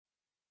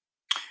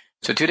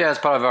So today, as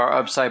part of our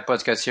Upside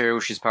podcast series,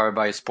 which is powered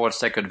by Sports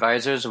Tech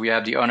Advisors, we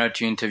have the honor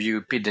to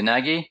interview Pete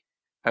DeNagy,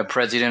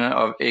 president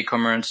of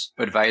E-Commerce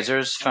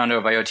Advisors, founder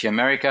of IoT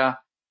America.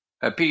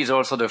 Pete is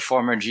also the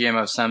former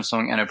GM of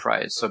Samsung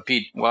Enterprise. So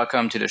Pete,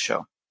 welcome to the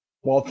show.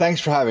 Well,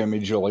 thanks for having me,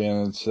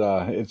 Julian.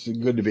 It's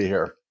good to be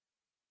here.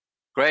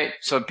 Great.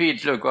 So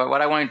Pete, look,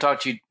 what I wanted to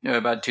talk to you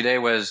about today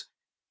was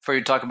for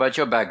you to talk about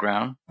your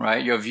background,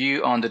 right? Your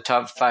view on the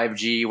top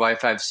 5G,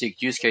 Wi-Fi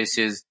 6 use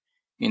cases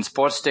in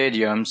sports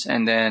stadiums,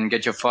 and then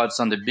get your thoughts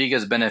on the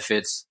biggest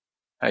benefits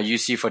you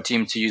see for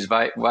teams to use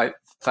 5G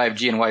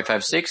and Wi-Fi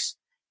 6.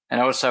 And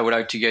also, I would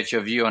like to get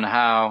your view on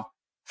how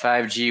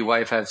 5G,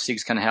 Wi-Fi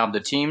 6 can help the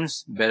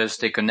teams better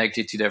stay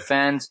connected to their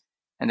fans.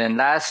 And then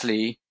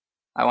lastly,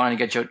 I want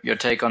to get your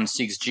take on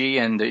 6G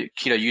and the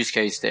killer use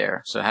case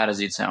there. So how does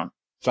it sound?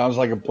 Sounds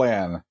like a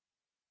plan.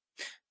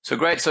 So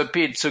great. So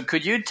Pete,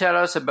 could you tell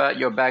us about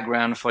your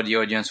background for the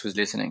audience who's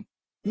listening?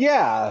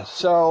 Yeah.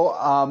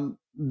 So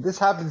this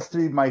happens to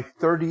be my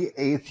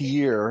 38th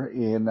year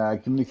in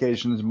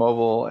communications,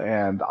 mobile,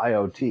 and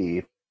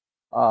IoT.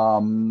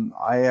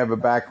 I have a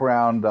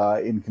background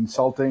in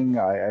consulting.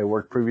 I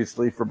worked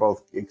previously for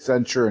both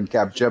Accenture and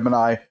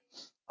Capgemini.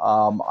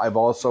 I've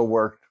also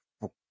worked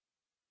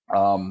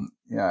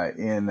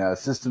in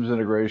systems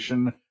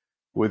integration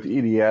with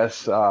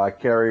EDS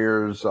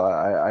carriers.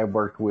 I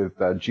worked with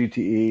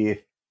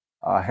GTE,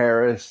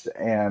 Harris,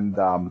 and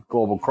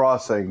Global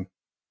Crossing.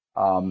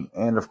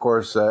 And of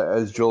course,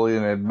 as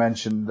Julian had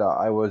mentioned,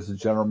 I was the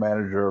general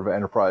manager of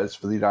enterprise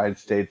for the United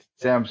States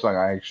at Samsung.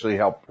 I actually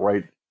helped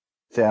write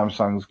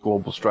Samsung's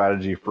global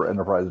strategy for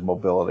enterprise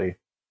mobility.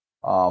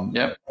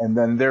 And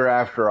then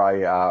thereafter,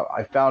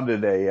 I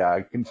founded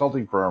a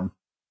consulting firm,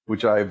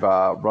 which I've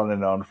run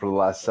and owned for the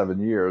last 7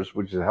 years,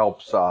 which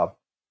helps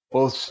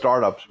both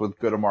startups with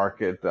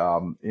go-to-market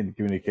in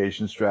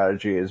communication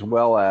strategy, as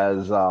well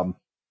as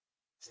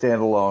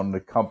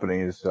standalone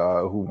companies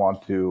who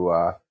want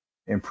to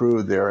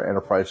improve their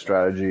enterprise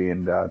strategy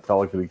in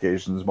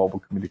telecommunications, mobile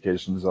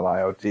communications, and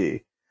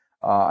IoT.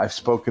 I've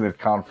spoken at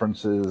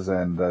conferences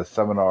and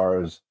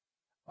seminars,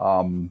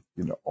 all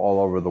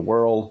over the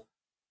world,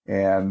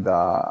 and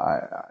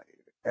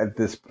at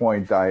this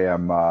point, I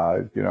am,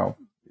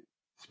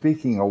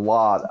 speaking a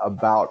lot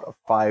about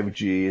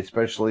 5G,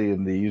 especially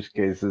in the use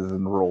cases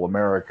in rural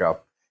America,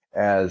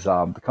 as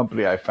the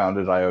company I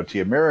founded,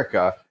 IoT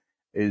America,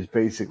 is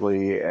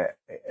basically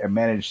a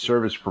managed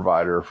service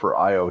provider for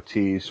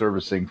IoT,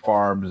 servicing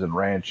farms and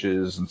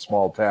ranches and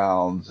small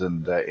towns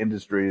and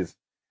industries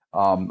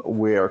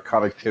where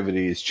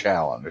connectivity is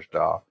challenged,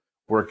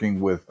 working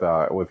with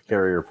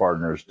carrier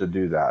partners to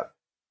do that.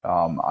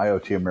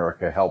 IoT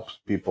America helps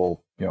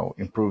people,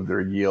 improve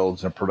their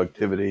yields and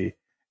productivity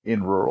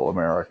in rural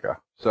America.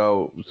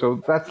 So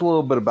that's a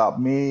little bit about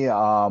me.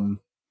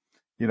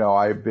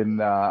 I've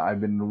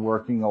been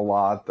working a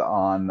lot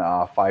on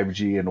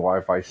 5G and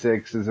Wi-Fi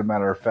 6. As a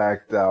matter of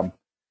fact,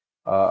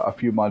 a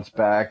few months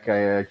back,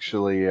 I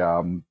actually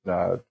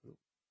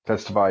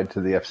testified to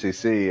the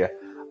FCC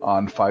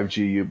on 5G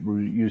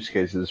use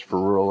cases for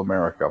rural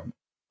America.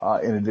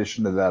 In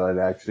addition to that, I'd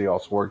actually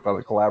also worked on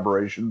a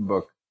collaboration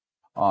book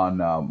on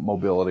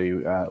mobility.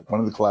 One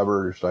of the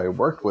collaborators I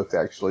worked with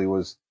actually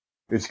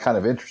it's kind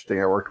of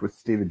interesting. I worked with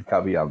Stephen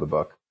Covey on the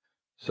book.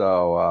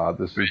 So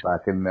this was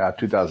back in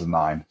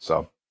 2009.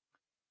 So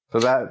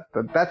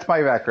that's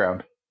my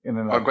background in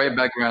a nutshell. Great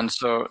background.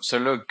 So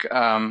look,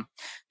 I'll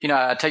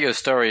tell you a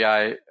story.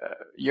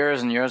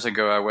 Years and years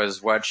ago, I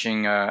was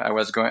watching. I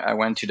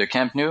went to the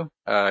Camp Nou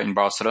in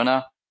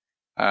Barcelona,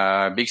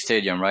 big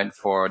stadium, right,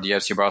 for the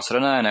FC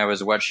Barcelona, and I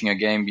was watching a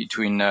game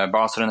between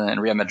Barcelona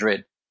and Real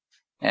Madrid,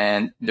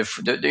 and the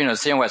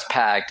stadium was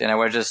packed, and I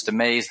was just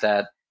amazed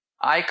that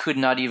I could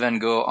not even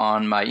go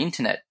on my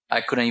internet.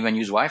 I couldn't even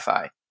use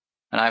Wi-Fi.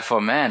 And I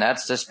thought, man,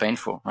 that's just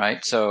painful,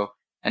 right? So,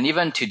 and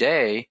even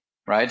today,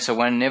 right? So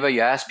whenever you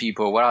ask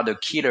people what are the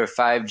killer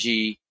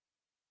 5G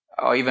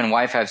or even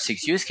Wi-Fi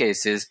 6 use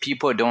cases,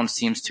 people don't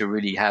seem to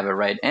really have a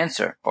right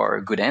answer or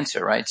a good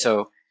answer, right?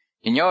 So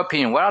in your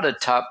opinion, what are the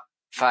top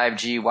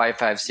 5G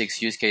Wi-Fi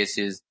 6 use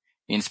cases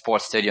in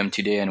sports stadium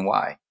today and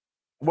why?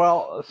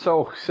 Well,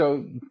 so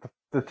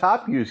the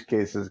top use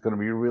case is going to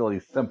be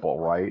really simple,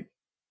 right?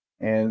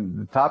 And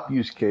the top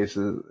use case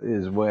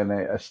is when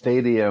a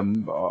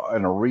stadium,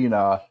 an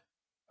arena,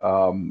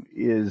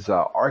 is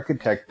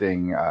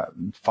architecting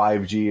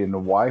 5G and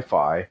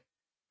Wi-Fi.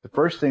 The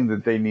first thing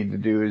that they need to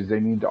do is they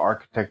need to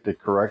architect it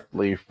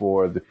correctly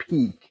for the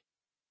peak,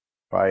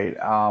 right?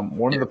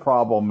 One of the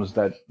problems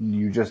that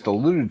you just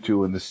alluded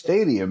to in the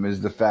stadium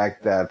is the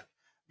fact that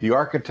the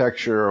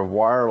architecture of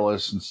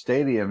wireless in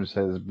stadiums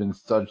has been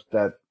such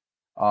that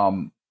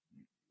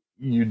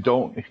you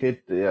don't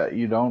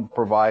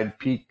provide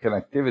peak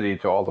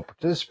connectivity to all the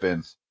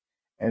participants.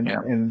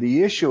 And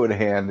the issue at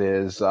hand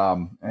is,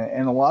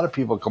 and a lot of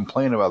people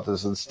complain about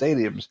this in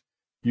stadiums.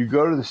 You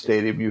go to the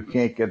stadium, you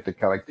can't get the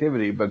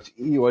connectivity, but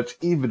what's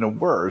even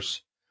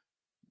worse,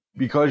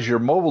 because your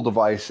mobile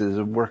device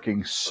is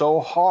working so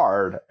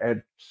hard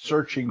at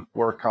searching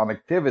for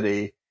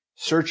connectivity,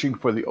 searching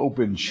for the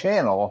open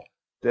channel,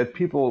 that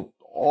people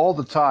all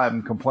the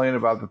time complain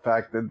about the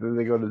fact that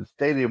they go to the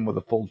stadium with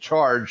a full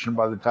charge, and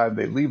by the time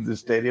they leave the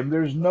stadium,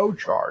 there's no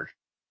charge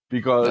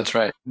because, That's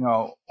right.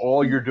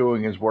 all you're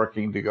doing is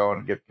working to go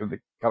and get the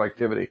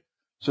connectivity.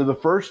 So the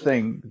first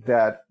thing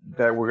that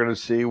we're going to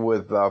see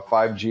with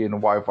 5G and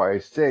Wi-Fi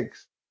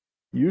 6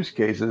 use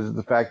cases is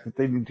the fact that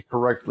they need to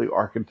correctly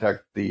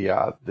architect the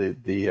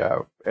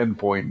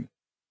endpoint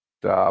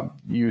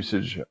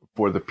usage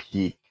for the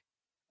peak.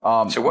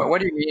 So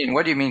what do you mean?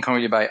 What do you mean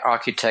concretely by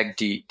architect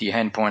the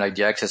endpoint, like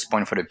the access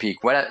point for the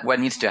peak? What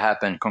needs to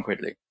happen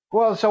concretely?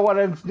 Well, so what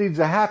needs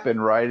to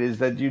happen, right, is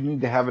that you need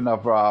to have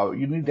enough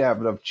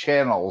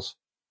channels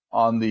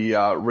on the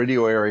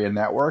radio area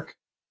network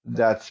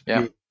that's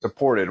being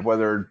supported,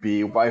 whether it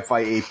be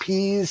Wi-Fi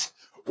APs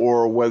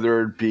or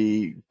whether it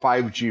be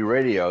 5G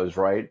radios,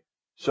 right?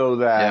 So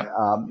that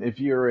if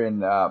you're in,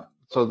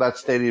 so that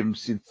stadium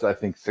seats, I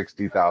think,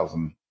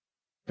 60,000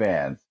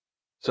 fans.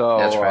 So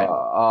that's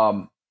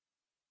right.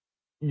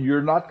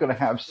 You're not going to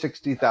have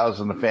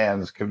 60,000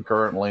 fans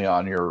concurrently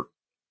on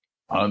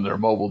their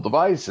mobile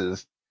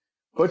devices,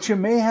 but you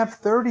may have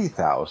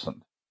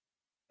 30,000.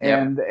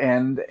 And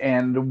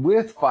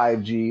with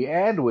 5G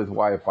and with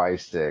Wi-Fi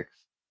 6,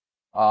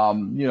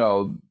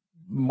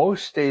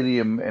 most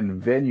stadium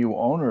and venue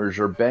owners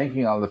are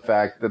banking on the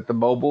fact that the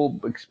mobile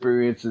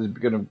experience is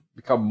going to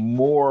become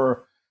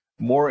more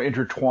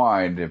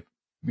intertwined,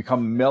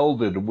 become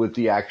melded with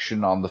the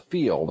action on the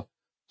field,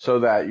 so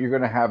that you're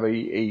going to have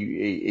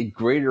a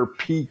greater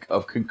peak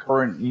of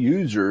concurrent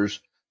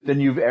users than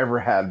you've ever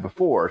had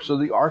before. So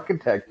the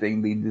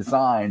architecting, the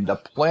design, the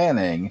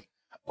planning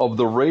of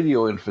the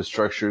radio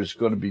infrastructure is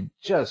going to be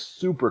just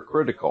super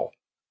critical.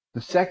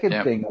 The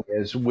second thing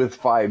is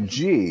with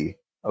 5G,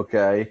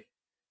 okay,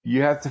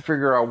 you have to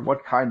figure out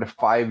what kind of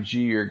 5G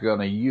you're going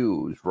to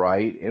use,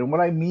 right? And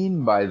what I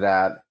mean by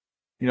that,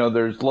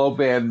 there's low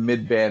band,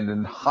 mid band,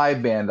 and high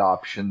band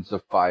options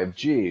of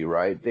 5G,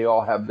 right? They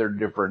all have their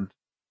different,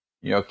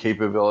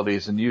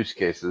 capabilities and use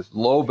cases.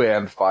 Low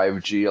band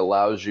 5G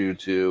allows you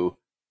to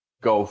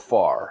go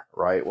far,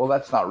 right? Well,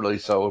 that's not really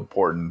so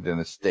important in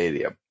a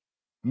stadium.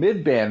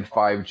 Mid-band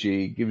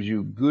 5G gives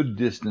you good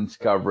distance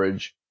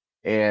coverage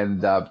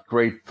and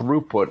great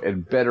throughput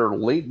and better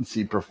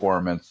latency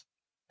performance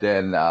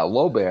than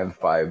low-band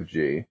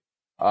 5G.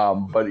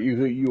 But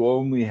you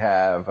only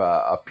have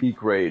a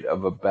peak rate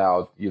of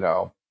about,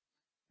 a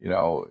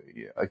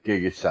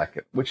gig a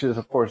second, which is,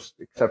 of course,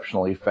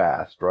 exceptionally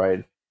fast,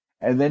 right?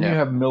 And then you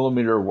have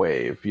millimeter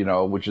wave,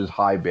 which is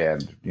high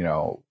band,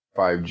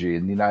 5G.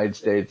 In the United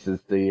States,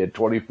 it's the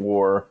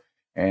 24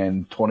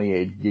 and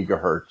 28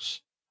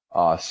 gigahertz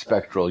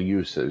spectral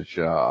usage.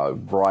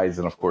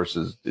 Verizon, of course,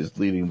 is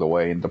leading the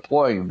way in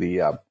deploying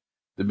the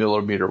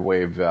millimeter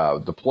wave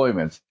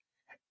deployments.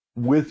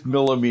 With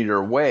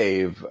millimeter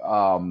wave,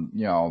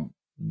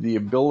 the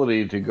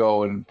ability to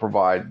go and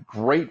provide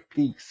great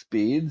peak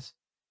speeds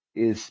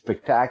is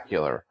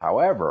spectacular.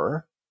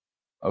 However,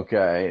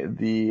 okay,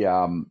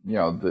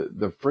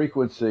 the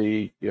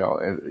frequency,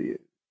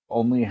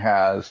 only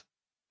has,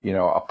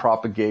 a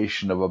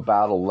propagation of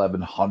about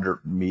 1,100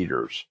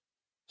 meters.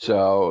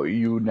 So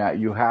you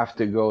have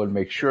to go and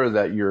make sure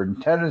that your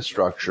antenna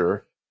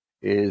structure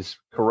is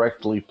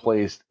correctly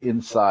placed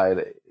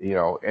inside,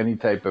 any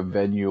type of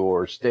venue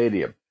or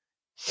stadium.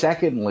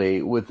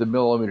 Secondly, with the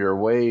millimeter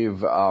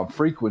wave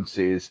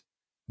frequencies,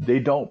 they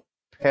don't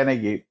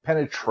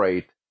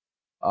penetrate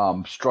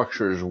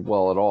structures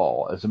well at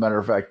all. As a matter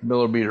of fact,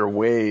 millimeter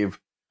wave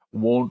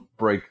won't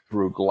break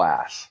through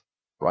glass,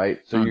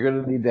 right? So you're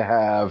going to need to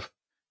have,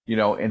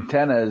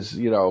 antennas,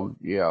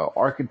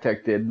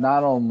 architected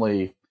not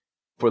only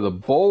for the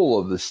bowl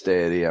of the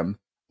stadium,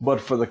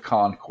 but for the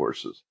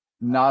concourses.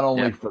 Not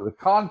only for the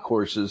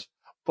concourses,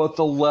 but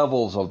the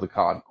levels of the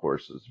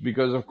concourses.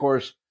 Because of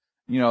course,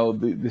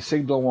 the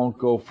signal won't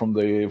go from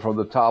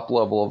the top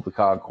level of the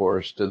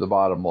concourse to the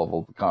bottom level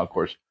of the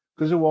concourse,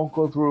 because it won't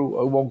go through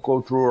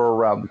or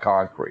around the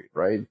concrete,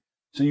 right?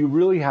 So you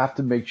really have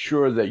to make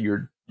sure that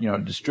your,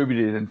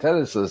 distributed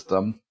antenna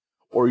system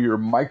or your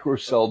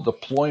microcell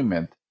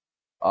deployment,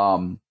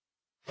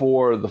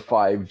 for the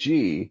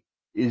 5G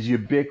is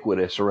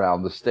ubiquitous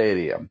around the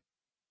stadium.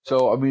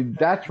 So, I mean,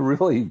 that's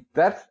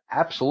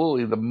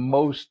absolutely the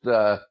most,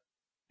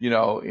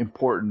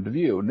 important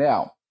view.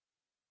 Now,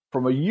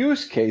 from a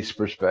use case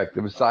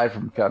perspective, aside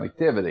from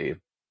connectivity,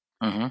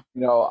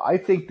 I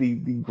think the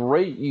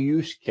great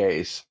use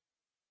case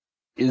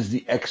is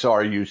the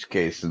XR use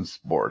case in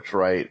sports,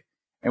 right?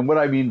 And what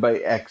I mean by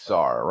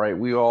XR, right?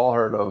 We all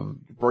heard of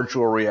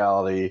virtual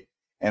reality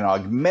and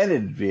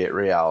augmented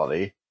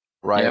reality,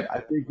 right? Yep. I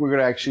think we're going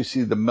to actually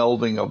see the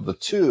melding of the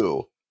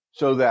two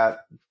so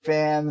that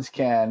fans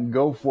can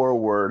go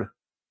forward,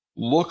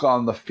 look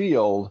on the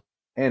field,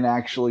 and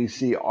actually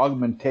see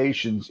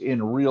augmentations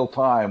in real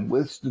time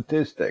with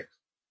statistics,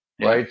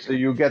 right? So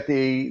you get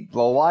the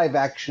live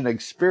action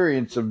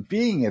experience of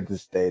being at the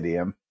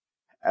stadium,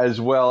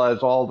 as well as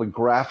all the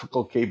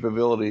graphical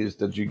capabilities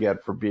that you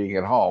get for being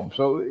at home.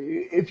 So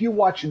if you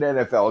watch an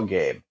NFL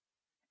game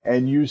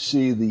and you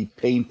see the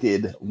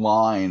painted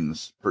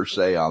lines per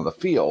se on the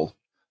field.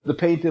 The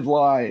painted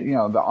line,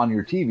 on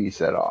your TV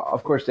set,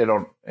 of course they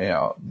don't,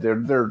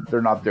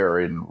 they're not there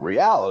in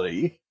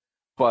reality,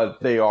 but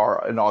they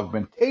are an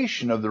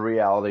augmentation of the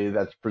reality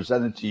that's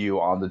presented to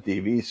you on the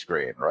TV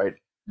screen, right?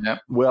 Yeah.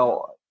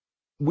 Well,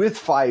 with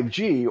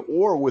 5G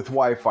or with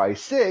Wi-Fi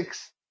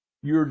 6,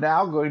 you're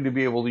now going to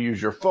be able to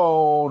use your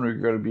phone, or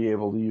you're going to be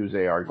able to use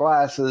AR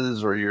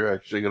glasses, or you're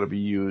actually going to be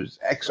use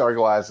XR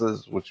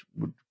glasses, which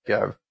would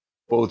have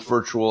both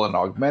virtual and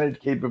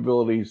augmented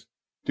capabilities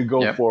to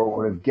go Yep.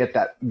 forward and get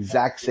that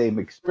exact same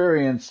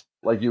experience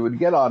like you would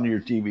get on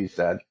your TV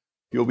set.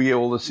 You'll be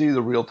able to see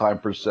the real-time,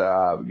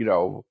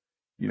 the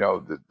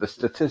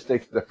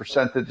statistics, the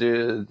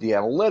percentages, the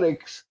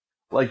analytics,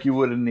 like you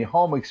would in the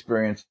home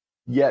experience,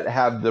 yet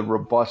have the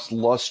robust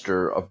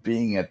luster of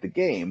being at the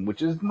game,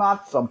 which is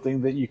not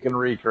something that you can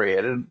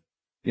recreate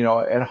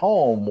at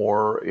home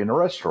or in a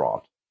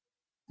restaurant.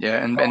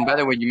 Yeah, and by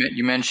the way,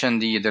 you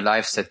mentioned the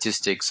live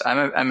statistics.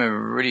 I'm a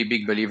really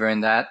big believer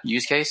in that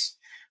use case,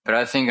 but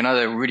I think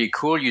another really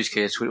cool use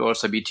case would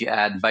also be to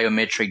add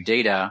biometric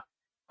data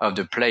of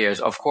the players.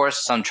 Of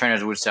course, some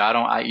trainers would say, I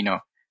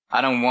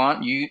don't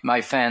want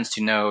my fans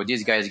to know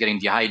this guy is getting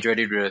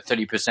dehydrated with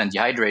 30%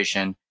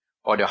 dehydration,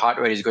 or the heart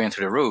rate is going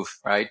through the roof,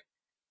 right?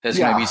 There's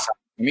going to be Yeah.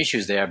 some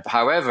issues there.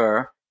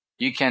 However,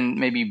 you can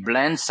maybe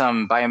blend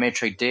some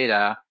biometric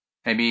data,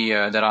 maybe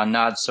that are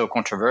not so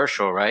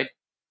controversial, right?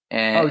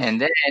 Oh, And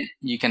then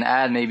you can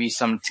add maybe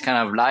some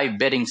kind of live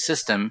betting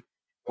system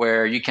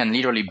where you can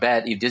literally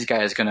bet if this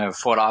guy is going to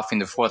fall off in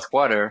the fourth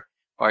quarter,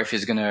 or if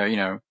he's going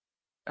to,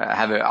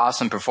 have an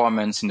awesome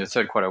performance in the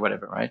third quarter,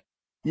 whatever, right?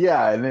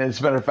 yeah. And as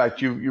a matter of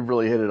fact, you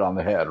really hit it on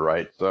the head,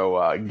 right?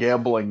 So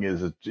gambling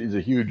is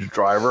a huge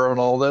driver in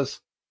all this.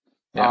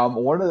 Yeah.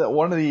 One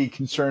of the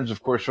concerns,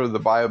 of course, for the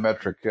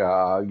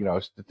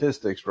biometric,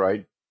 statistics,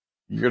 right?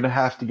 You're going to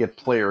have to get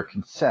player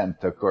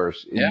consent, of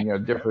course. Yeah.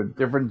 And,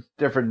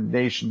 different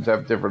nations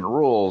have different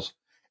rules.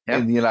 Yeah.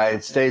 In the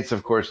United States,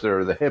 of course, there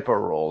are the HIPAA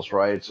rules,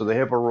 right? So the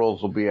HIPAA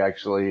rules will be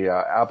actually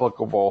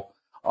applicable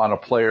on a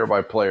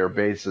player-by-player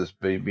basis,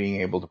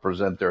 being able to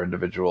present their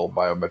individual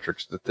biometric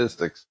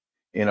statistics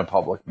in a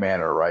public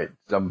manner, right?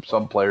 Some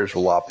players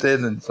will opt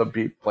in, and some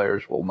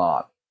players will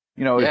not.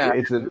 Yeah.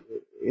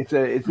 It's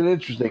an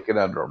interesting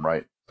conundrum,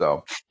 right?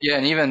 So. Yeah.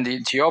 And even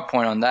to your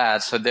point on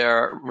that, so there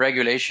are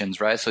regulations,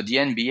 right? So the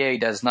NBA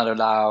does not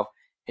allow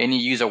any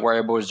use of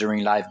wearables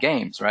during live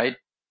games, right?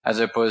 As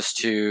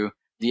opposed to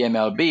the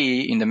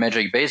MLB in the Major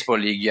League Baseball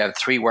League, you have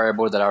 3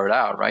 wearables that are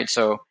allowed, right?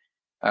 So,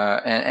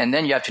 and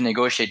then you have to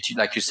negotiate,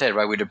 like you said,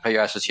 right, with the player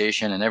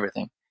association and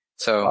everything.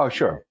 So Oh,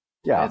 sure.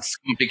 Yeah. it's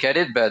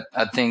complicated, but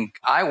I think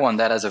I want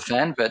that as a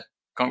fan, but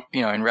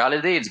in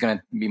reality, it's going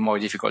to be more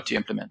difficult to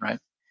implement, right?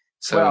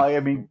 Well, So I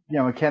mean,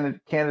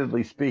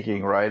 candidly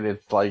speaking, right?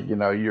 It's like,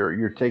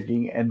 you're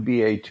taking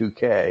NBA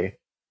 2K,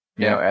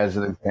 yeah, as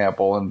an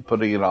example and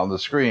putting it on the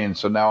screen.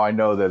 So now I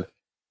know that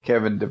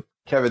Kevin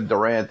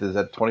Durant is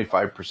at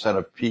 25%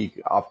 of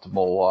peak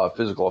optimal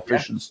physical yeah,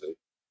 efficiency,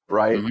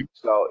 right? hmm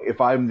So if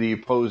I'm the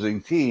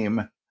opposing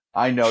team,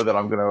 I know that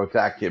I'm going to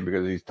attack him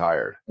because he's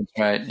tired. that's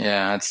right.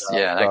 Yeah,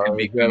 that could So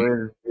be I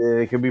mean,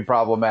 it can be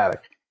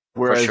problematic.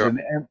 for Whereas sure. an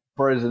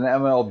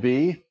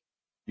MLB,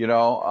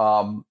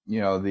 the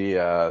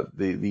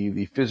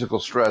physical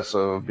stress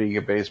of being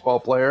a baseball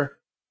player,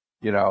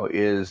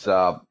 is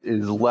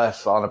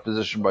less on a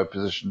position by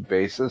position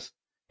basis.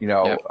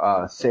 Yeah,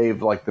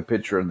 Save like the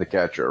pitcher and the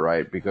catcher,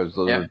 right? Because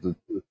those yeah, are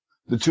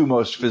the two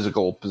most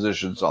physical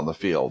positions on the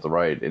field,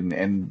 right? And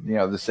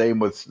the same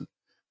with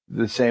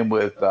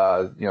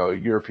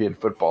European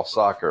football,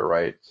 soccer,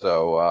 right?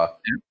 So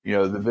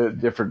the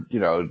different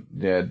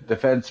the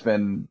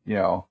defensemen,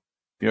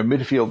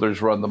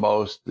 midfielders run the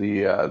most,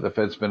 the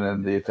defensemen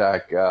and the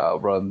attack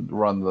run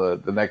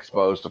the next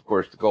most. Of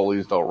course, the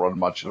goalies don't run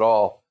much at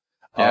all.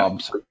 yeah.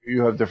 So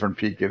you have different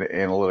peak and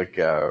analytic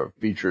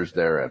features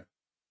therein.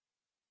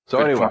 So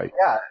Good point.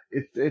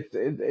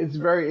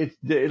 anyway,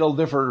 yeah, it'll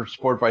differ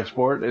sport by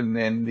sport, and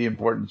then the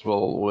importance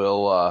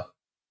will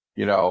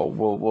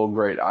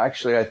grade.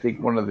 Actually, I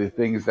think one of the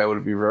things that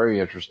would be very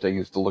interesting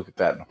is to look at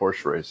that in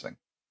horse racing.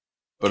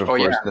 But of Oh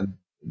course, yeah, then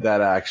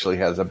that actually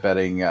has a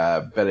betting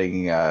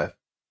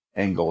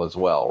angle as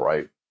well,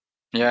 right?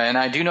 yeah. And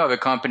I do know of a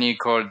company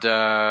called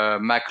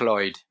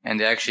McLeod, and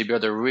they actually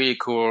built a really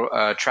cool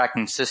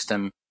tracking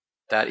system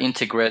that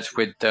integrates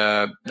with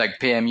like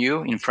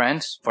PMU in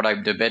France for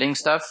like the betting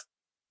stuff,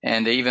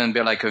 and they even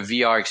built like a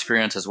VR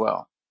experience as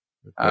well.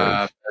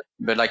 Okay.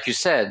 But like you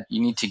said, you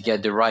need to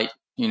get the right,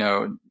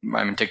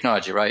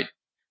 technology, right?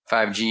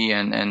 5G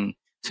and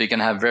so you can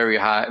have very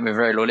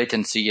low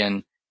latency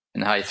and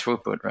high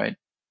throughput, right?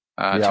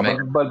 To Yeah, make,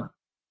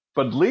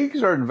 but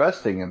leagues are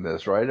investing in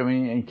this, right? I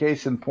mean, in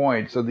case in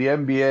point, so the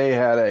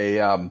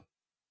NBA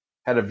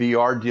had a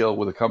VR deal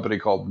with a company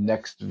called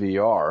Next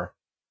VR.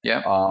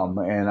 yeah,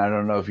 And I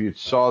don't know if you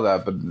saw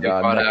that, but they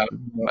bought Next out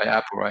by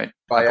Apple, right?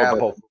 by Apple,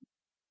 but Apple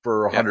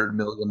for yeah, $100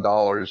 million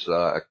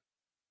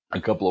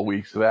a couple of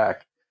weeks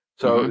back.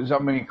 hmm So I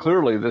mean,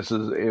 clearly this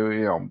is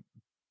you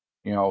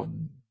know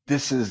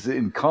this is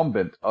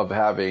incumbent of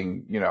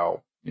having,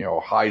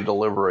 high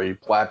delivery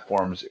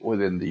platforms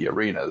within the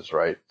arenas,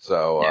 right?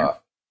 Yeah.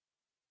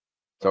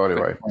 So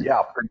anyway,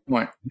 yeah. Good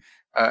point.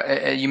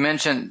 You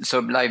mentioned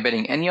live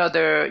betting. Any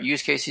other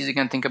use cases you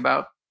can think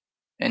about?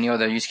 Any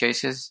other use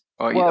cases?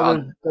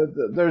 Well,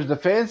 there's the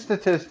fan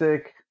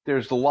statistic,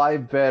 there's the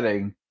live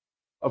betting.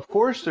 Of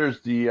course,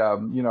 there's the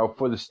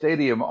for the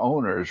stadium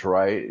owners,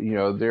 right?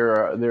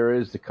 There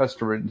is the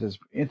customer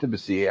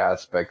intimacy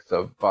aspects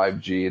of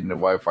 5G and the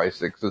Wi-Fi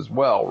 6 as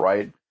well,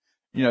 right?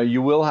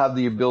 You will have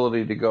the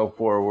ability to go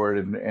forward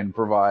and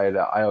provide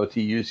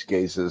IoT use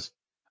cases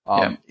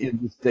in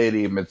the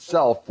stadium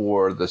itself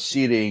for the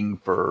seating,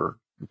 for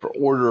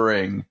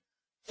ordering,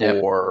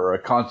 for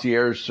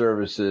concierge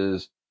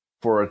services,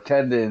 for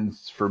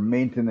attendance, for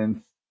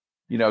maintenance.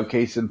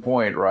 Case in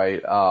point,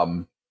 right?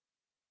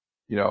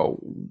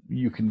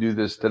 You can do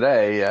this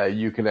today.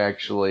 You can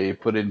actually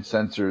put in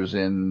sensors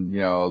in,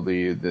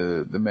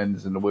 the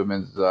men's and the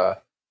women's,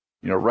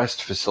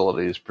 rest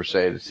facilities per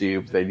se to see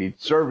if they need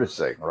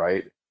servicing,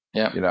 right?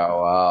 Yeah.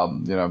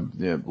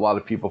 A lot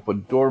of people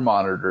put door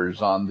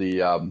monitors on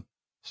the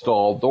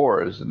stall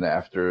doors, and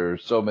after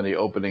so many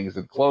openings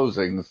and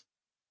closings,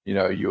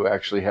 you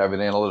actually have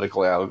an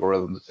analytical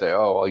algorithm to say,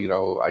 oh,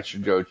 well, I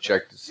should go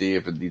check to see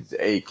if it needs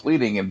A,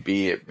 cleaning, and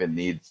B, if it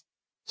needs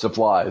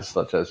supplies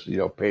such as,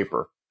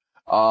 paper,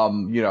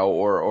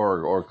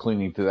 or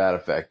cleaning to that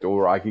effect.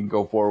 Or I can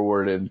go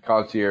forward and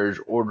concierge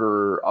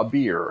order a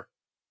beer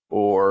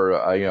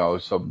or,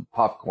 some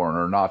popcorn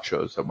or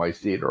nachos at my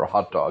seat or a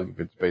hot dog if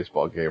it's a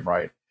baseball game,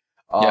 right?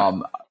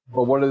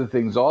 But one of the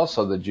things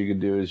also that you can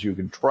do is you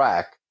can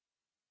track,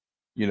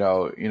 you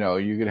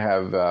can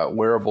have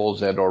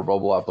wearables and or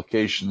mobile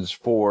applications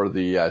for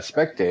the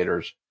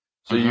spectators.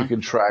 So you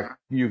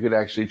can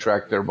actually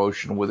track their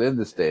motion within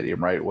the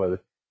stadium, right?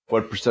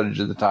 What percentage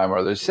of the time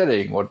are they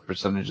sitting? What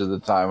percentage of the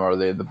time are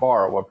they in the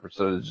bar? What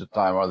percentage of the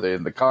time are they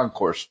in the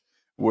concourse?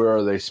 Where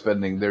are they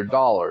spending their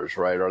dollars,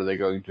 right? Are they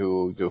going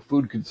to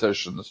food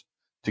concessions,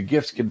 to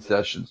gift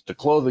concessions, to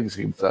clothing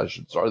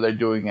concessions? Are they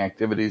doing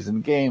activities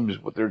and games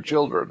with their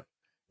children?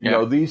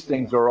 These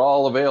things are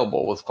all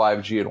available with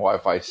 5G and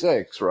Wi-Fi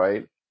 6,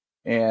 right?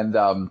 And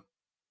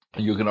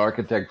you can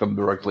architect them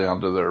directly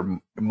onto their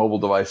mobile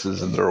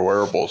devices and their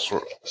wearables.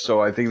 So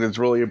I think that's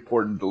really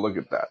important to look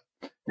at that.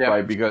 Yeah.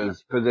 Right,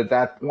 because at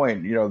that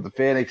point, the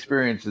fan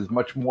experience is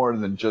much more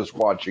than just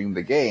watching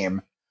the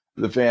game.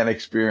 The fan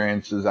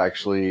experience is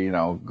actually,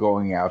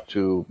 going out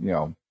to,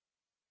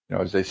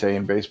 as they say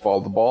in baseball,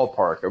 the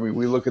ballpark. I mean,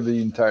 we look at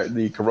the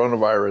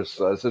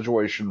coronavirus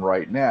situation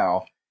right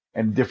now,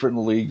 and different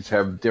leagues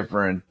have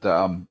different,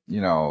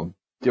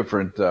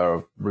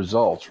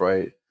 results,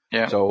 right?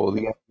 Yeah. So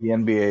the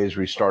NBA is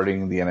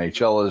restarting, the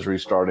NHL is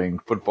restarting,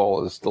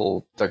 football is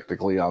still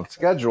technically on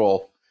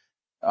schedule.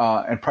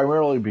 And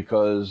primarily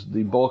because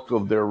the bulk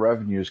of their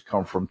revenues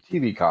come from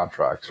TV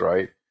contracts,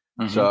 right?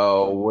 Mm-hmm.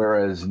 So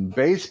whereas in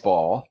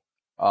baseball,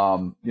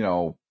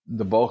 the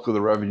bulk of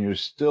the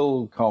revenues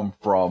still come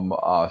from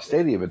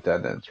stadium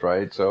attendance,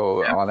 right?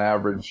 So on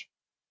average,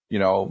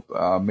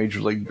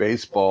 Major League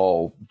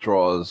Baseball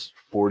draws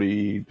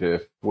 40 to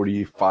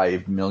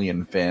 45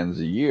 million fans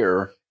a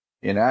year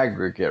in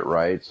aggregate,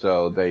 right?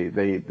 So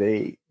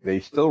they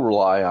still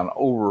rely on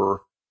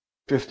over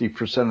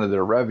 50% of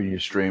their revenue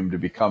stream to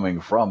be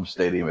coming from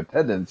stadium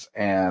attendance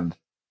and,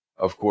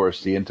 of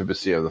course, the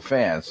intimacy of the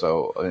fans.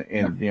 So,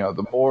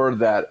 the more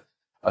that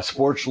a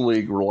sports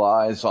league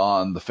relies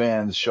on the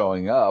fans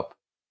showing up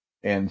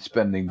and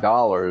spending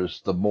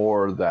dollars, the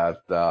more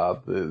that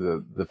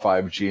the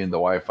 5G and the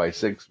Wi-Fi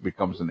 6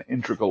 becomes an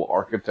integral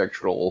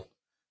architectural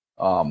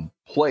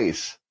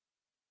place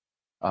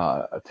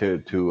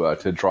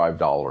to drive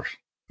dollars.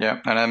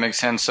 Yeah, and that makes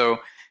sense. So,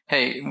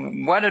 hey,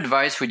 what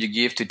advice would you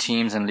give to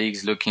teams and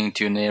leagues looking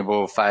to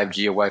enable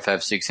 5G or Wi-Fi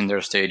 6 in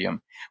their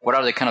stadium? What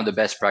are the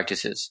best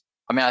practices?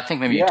 I mean, I think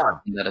maybe you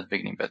talked about that at the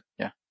beginning, but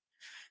yeah.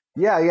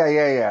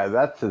 Yeah.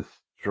 That's a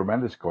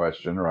tremendous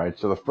question, right?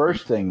 So the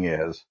first thing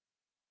is,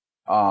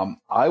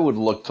 I would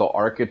look to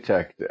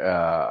architect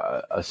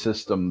a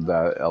system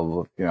that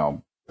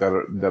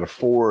that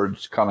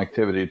affords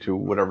connectivity to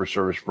whatever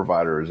service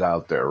provider is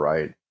out there,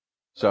 right?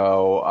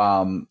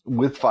 So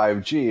with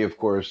 5G, of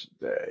course,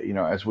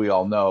 as we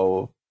all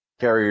know,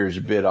 carriers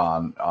bid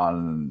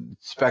on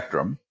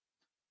spectrum,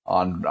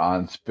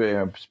 on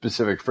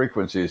specific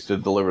frequencies to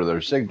deliver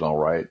their signal,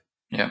 right?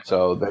 Yeah.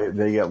 So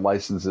they get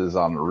licenses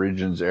on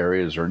regions,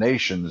 areas, or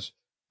nations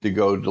to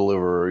go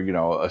deliver,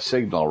 a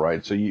signal,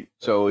 right?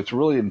 So it's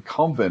really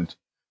incumbent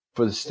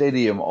for the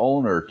stadium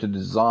owner to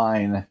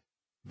design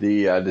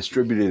the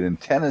distributed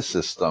antenna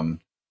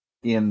system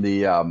in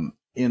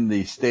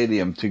the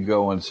stadium to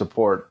go and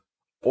support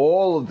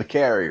all of the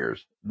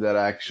carriers that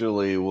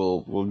actually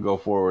will go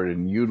forward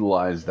and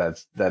utilize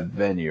that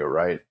venue,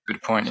 right?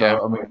 Good point.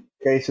 So, I mean,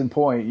 case in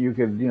point, you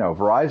could,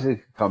 Verizon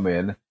could come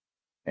in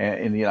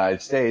the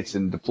United States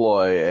and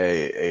deploy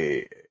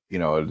a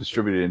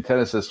distributed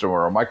antenna system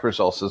or a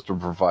microcell system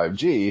for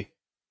 5G,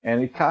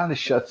 and it kind of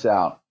shuts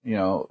out,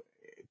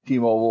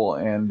 T-Mobile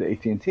and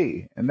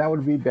AT&T, and that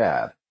would be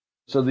bad.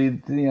 So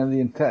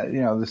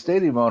the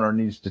stadium owner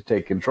needs to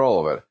take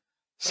control of it.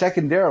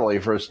 Secondarily,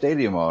 for a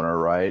stadium owner,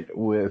 right,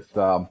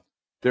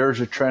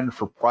 there's a trend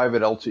for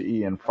private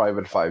LTE and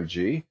private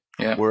 5G,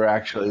 where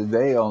actually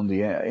they own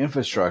the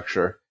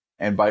infrastructure,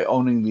 and by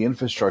owning the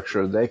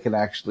infrastructure, they can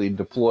actually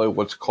deploy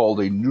what's called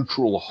a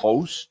neutral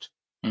host.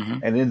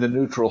 And in the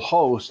neutral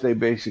host, they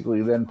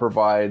basically then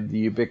provide the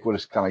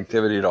ubiquitous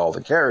connectivity to all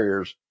the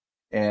carriers.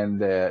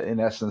 And in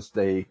essence,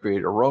 they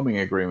create a roaming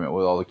agreement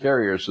with all the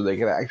carriers so they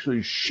can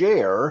actually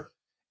share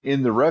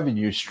in the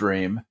revenue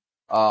stream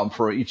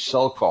for each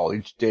cell call,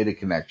 each data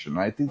connection.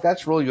 And I think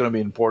that's really going to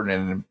be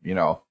important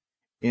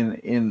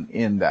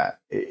in that.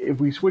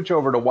 If we switch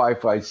over to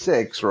Wi-Fi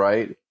 6,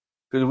 right,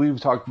 because we've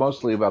talked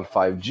mostly about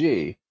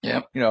 5G,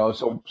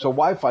 so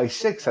Wi-Fi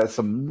 6 has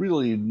some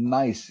really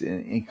nice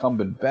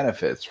incumbent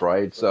benefits,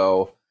 right?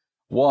 So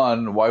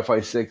one,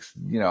 Wi-Fi 6,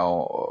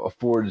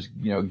 affords,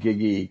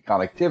 giggy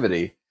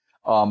connectivity.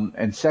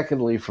 And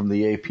secondly, from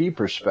the AP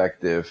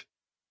perspective,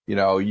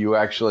 you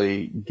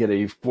actually get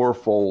a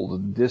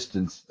fourfold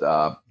distance,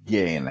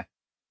 gain.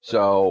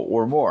 So,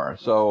 or more.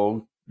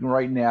 So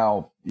right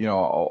now, a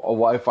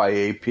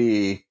Wi-Fi AP,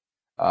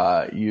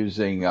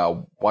 using,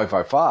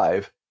 Wi-Fi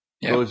 5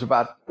 goes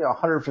about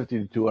 150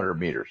 to 200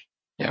 meters.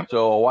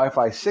 So a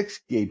Wi-Fi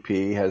 6 AP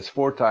has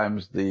 4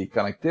 times the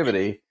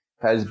connectivity,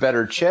 has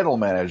better channel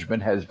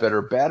management, has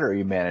better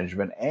battery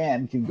management,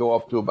 and can go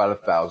up to about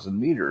 1,000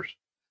 meters.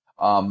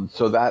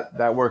 So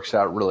that works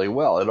out really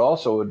well. It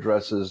also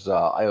addresses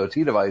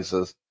IoT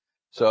devices,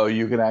 so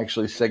you can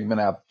actually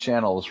segment out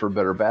channels for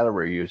better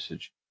battery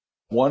usage.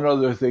 One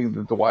other thing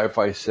that the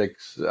Wi-Fi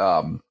 6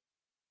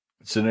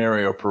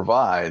 scenario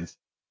provides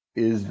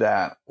is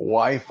that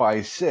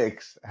Wi-Fi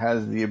 6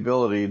 has the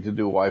ability to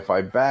do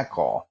Wi-Fi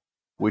backhaul,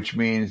 which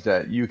means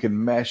that you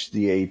can mesh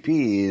the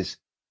APs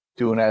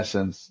to, in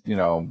essence,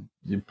 you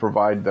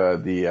provide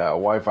the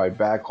Wi-Fi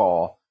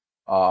backhaul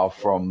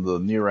from the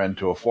near end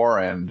to a far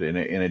end in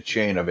a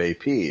chain of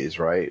APs,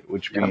 right?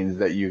 Which means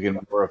that you can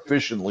more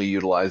efficiently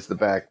utilize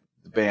the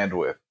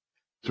bandwidth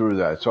through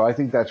that. So I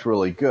think that's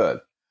really good.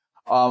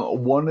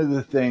 One of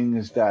the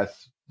things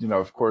that's,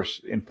 of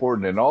course,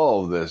 important in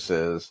all of this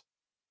is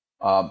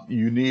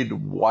you need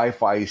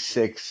Wi-Fi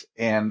 6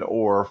 and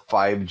or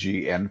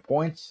 5G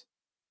endpoints.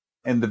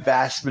 And the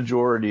vast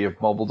majority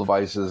of mobile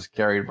devices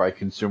carried by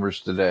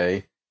consumers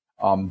today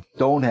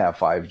don't have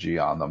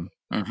 5G on them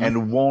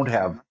and won't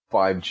have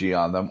 5G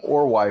on them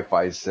or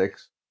Wi-Fi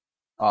 6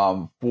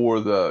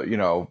 for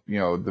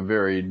the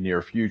very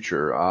near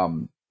future.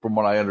 From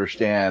what I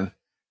understand,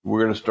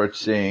 we're going to start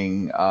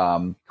seeing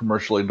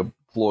commercially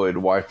deployed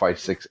Wi-Fi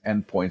 6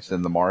 endpoints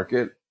in the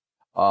market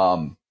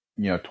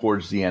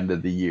towards the end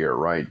of the year,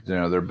 right?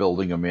 They're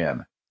building them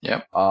in.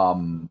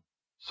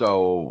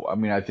 So, I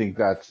mean, I think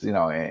that's,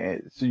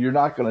 so you're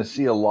not going to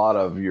see a lot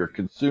of your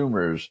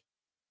consumers,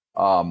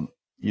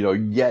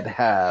 yet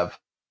have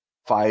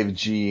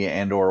 5G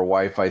and or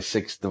Wi-Fi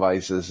 6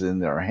 devices in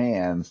their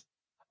hands,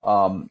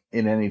 in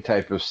any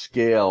type of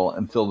scale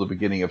until the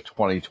beginning of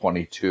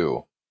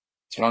 2022.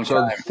 It's a long so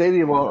time.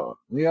 Stadium, actually,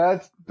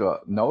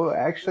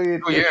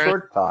 it's a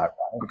short time.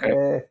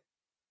 Okay.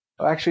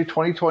 Actually,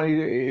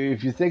 2020,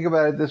 if you think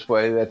about it this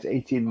way, that's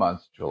 18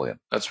 months, Julian.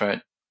 That's right.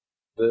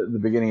 The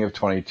beginning of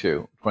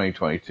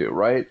 2022,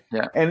 right?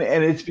 Yeah. And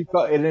it's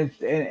because,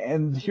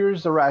 and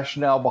here's the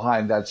rationale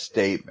behind that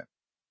statement,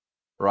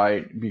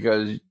 right?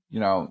 Because,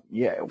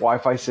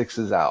 Wi-Fi 6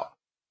 is out.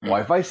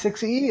 Wi-Fi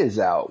 6E is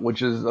out,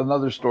 which is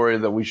another story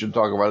that we should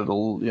talk about a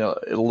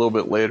little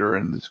bit later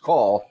in this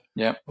call.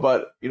 Yeah.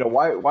 But,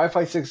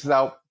 Wi-Fi 6 is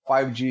out.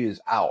 5G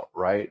is out,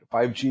 right?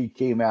 5G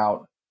came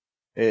out.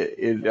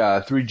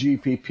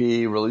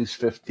 3GPP release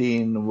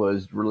 15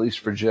 was released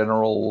for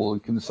general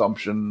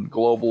consumption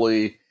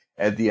globally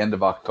at the end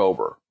of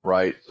October,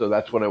 right? So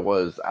that's when it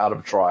was out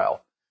of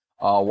trial.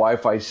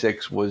 Wi-Fi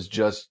 6 was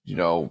just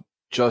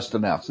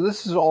announced. So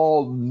this is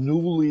all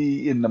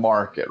newly in the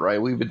market,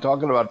 right? We've been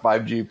talking about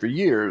 5G for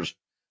years,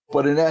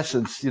 but in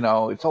essence,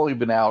 it's only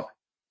been out,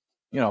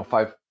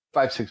 5,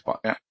 6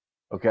 months. Yeah.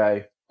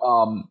 Okay.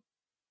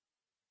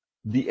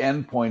 The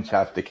endpoints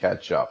have to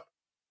catch up.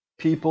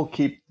 People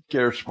keep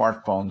their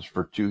smartphones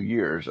for 2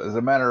 years. As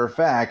a matter of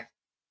fact,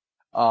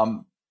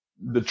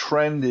 the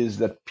trend is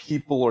that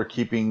people are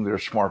keeping their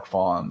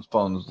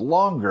phones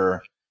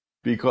longer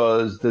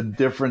because the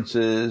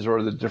differences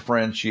or the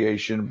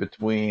differentiation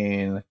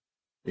between,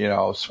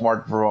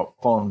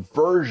 smartphone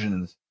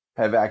versions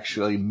have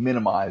actually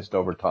minimized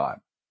over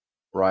time,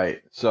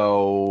 right?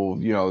 So,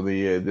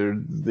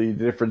 the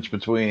difference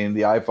between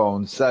the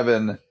iPhone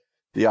 7,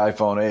 the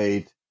iPhone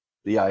 8,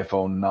 the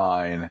iPhone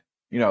 9,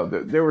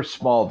 there were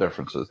small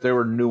differences. There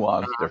were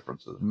nuanced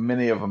differences.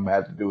 Many of them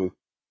had to do with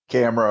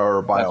camera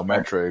or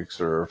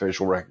biometrics or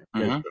facial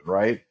recognition,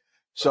 right?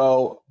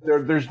 So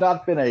there's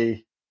not been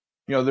a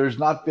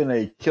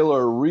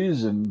killer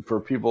reason for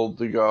people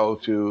to go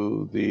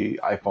to the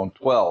iPhone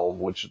 12,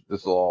 which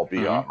this will all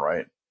be on,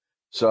 right?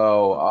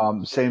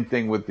 So, same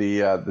thing with the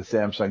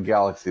Samsung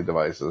Galaxy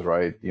devices,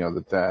 right?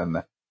 The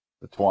 10,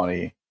 the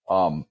 20,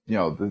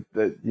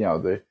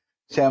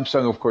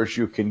 Samsung, of course,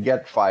 you can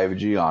get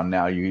 5G on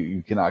now.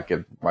 You cannot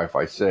get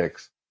Wi-Fi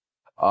 6.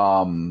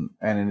 And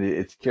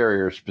it's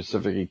carrier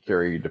specifically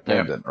carrier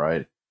dependent,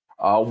 right?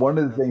 One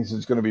of the things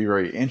that's going to be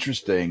very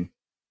interesting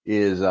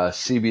is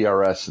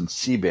CBRS and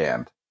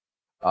C-band,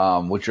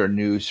 which are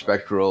new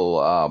spectral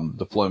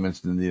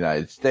deployments in the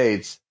United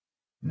States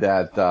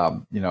that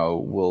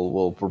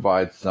will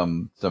provide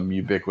some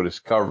ubiquitous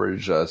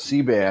coverage.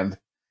 C-band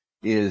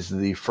is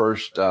the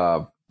first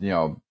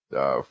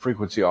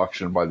frequency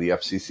auction by the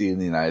FCC in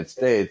the United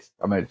States.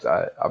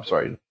 I'm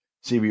sorry,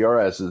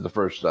 CBRS is the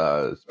first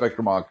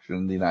spectrum auction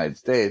in the United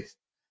States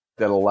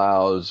that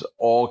allows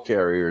all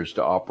carriers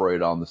to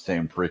operate on the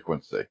same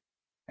frequency.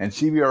 And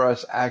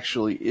CBRS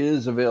actually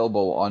is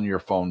available on your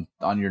phone,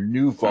 on your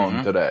new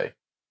phone today,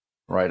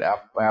 right?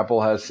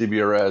 Apple has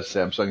CBRS,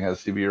 Samsung has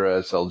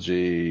CBRS,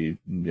 LG,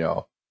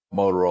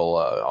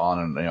 Motorola,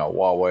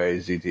 Huawei,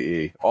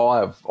 ZTE, all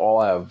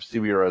have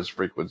CBRS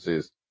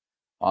frequencies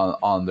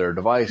on their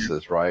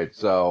devices, right?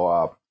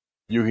 So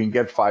you can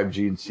get 5G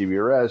in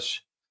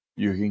CBRS.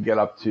 You can get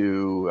up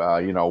to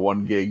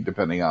 1 gig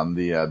depending on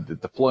the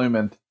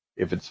deployment.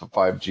 If it's a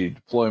 5G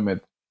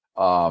deployment,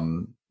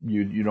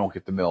 you don't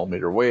get the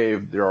millimeter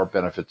wave. There are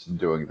benefits in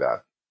doing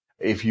that.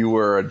 If you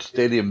were a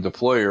stadium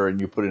deployer and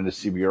you put in a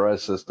CBRS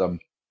system,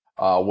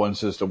 one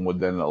system would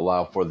then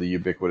allow for the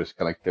ubiquitous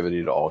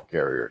connectivity to all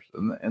carriers,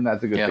 and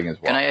that's a good thing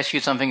as well. Can I ask you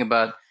something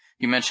about,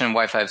 you mentioned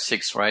Wi-Fi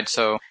 6, right?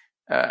 So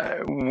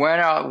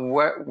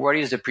what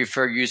is the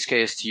preferred use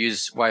case to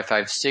use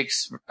Wi-Fi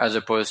 6 as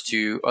opposed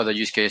to other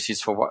use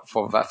cases for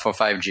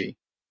 5G,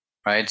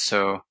 right?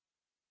 So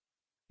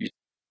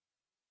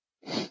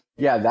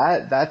yeah,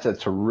 that's a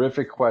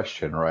terrific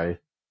question, right?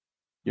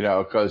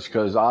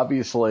 Because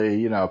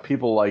obviously,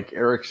 people like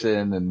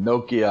Ericsson and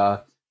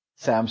Nokia,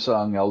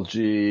 Samsung,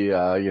 LG,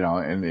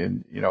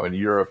 in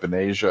Europe and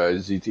Asia,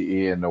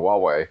 ZTE and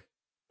Huawei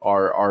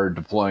are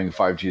deploying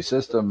 5G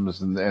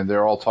systems, and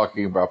they're all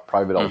talking about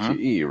private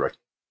LTE,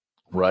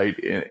 right?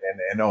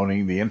 And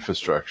owning the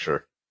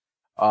infrastructure,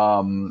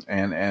 and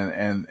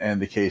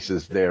the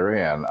cases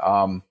therein.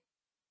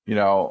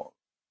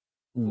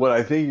 What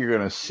I think you're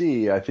going to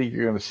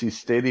see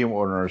stadium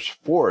owners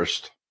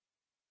forced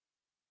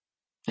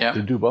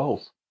to do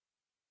both.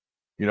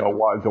 The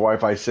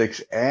Wi-Fi 6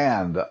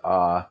 and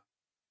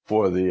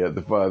for the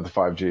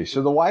 5G.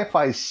 So the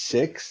Wi-Fi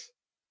 6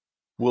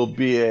 will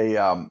be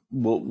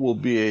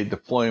a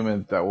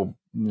deployment that will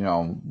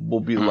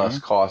be less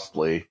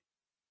costly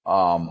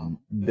than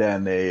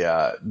an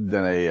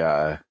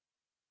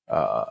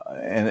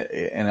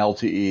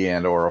LTE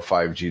and or a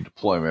 5G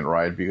deployment,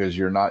 right? Because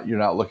you're not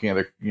looking at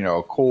a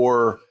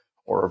core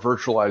or a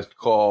virtualized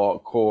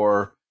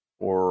core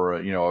or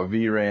a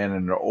vRAN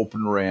and an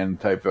Open RAN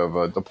type of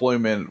a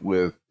deployment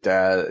with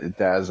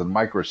DAS and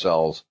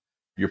microcells.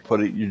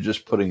 You're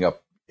just putting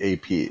up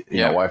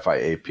Wi-Fi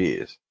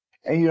APs,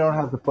 and you don't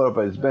have to put up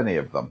as many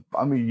of them.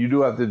 I mean, you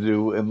do have to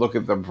do and look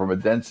at them from a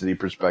density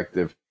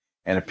perspective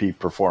and a peak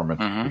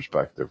performance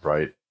perspective,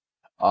 right?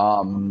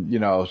 But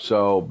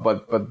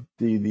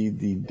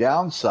the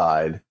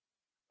downside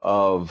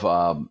of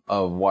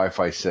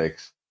Wi-Fi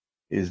 6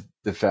 is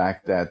the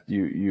fact that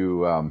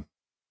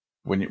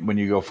when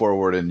you go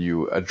forward and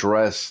you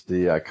address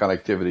the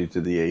connectivity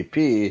to the AP,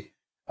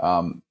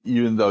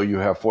 even though you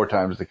have 4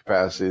 times the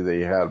capacity that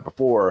you had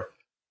before,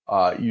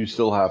 you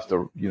still have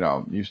to,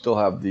 you still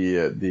have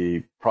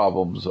the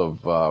problems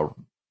of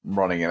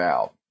running it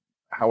out.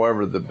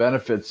 However, the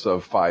benefits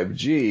of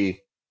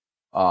 5G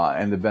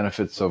and the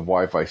benefits of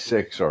Wi-Fi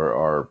 6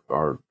 are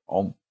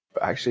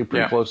actually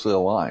pretty closely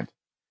aligned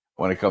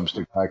when it comes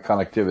to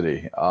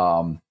connectivity.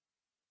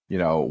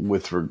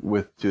 With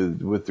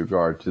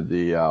regard to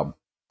the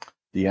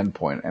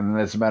endpoint. And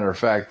as a matter of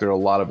fact, there are a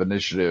lot of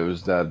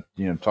initiatives that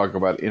talk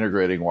about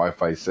integrating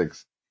Wi-Fi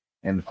 6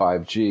 and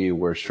 5G,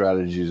 where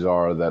strategies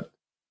are that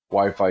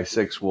Wi-Fi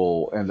 6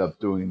 will end up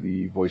doing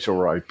the voice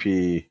over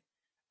IP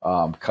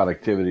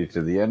connectivity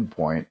to the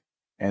endpoint,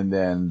 and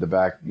then the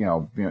back,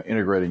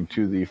 integrating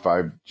to the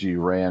 5G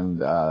RAN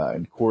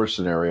and core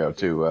scenario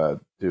to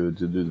do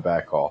the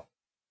backhaul.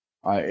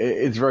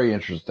 It's very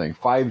interesting.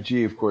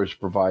 5G, of course,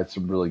 provides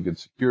some really good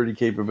security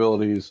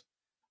capabilities,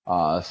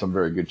 some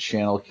very good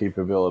channel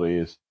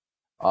capabilities.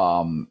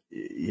 The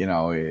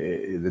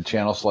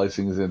channel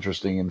slicing is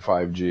interesting in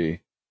 5G.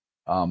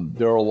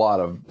 There are a lot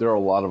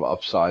of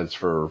upsides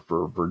for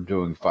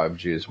doing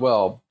 5G as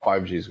well.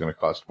 5G is going to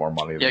cost more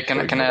money. Yeah, can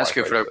I ask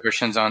you a few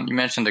questions on? You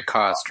mentioned the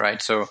cost,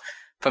 right? So,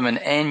 from an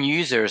end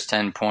user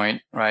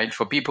standpoint, right,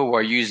 for people who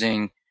are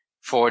using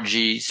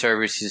 4G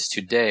services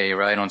today,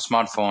 right, on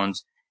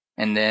smartphones,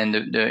 and then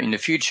in the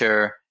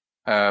future,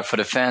 for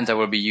the fans that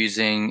will be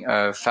using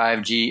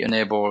 5G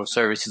enabled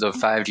services or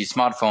 5G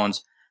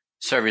smartphones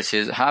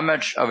services, how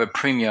much of a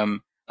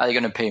premium are they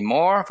going to pay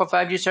more for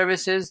 5G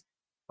services?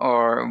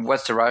 Or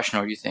what's the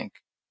rationale, you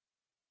think?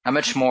 How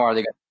much more are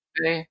they going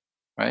to pay,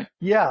 right?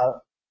 Yeah.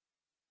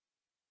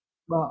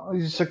 Well,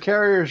 so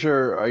carriers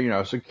are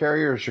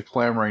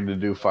clamoring to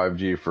do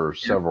 5G for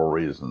several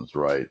reasons,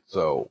 right?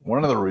 So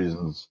one of the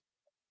reasons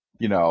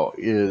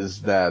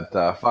is that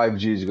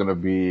 5G is going to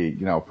be,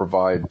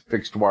 provide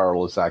fixed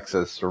wireless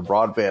access or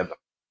broadband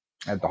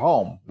at the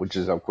home, which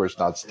is of course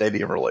not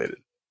stadium related.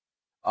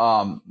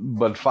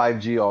 But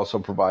 5G also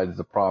provides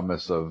the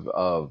promise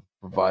of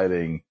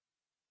providing,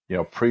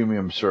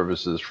 premium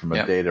services from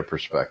a data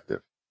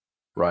perspective,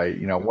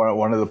 right?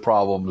 One of the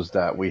problems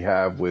that we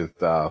have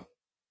with, our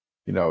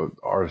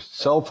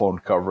cell phone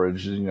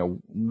coverage,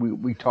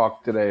 we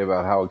talked today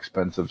about how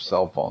expensive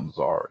cell phones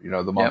are,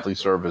 the monthly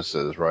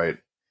services, right?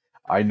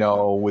 I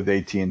know with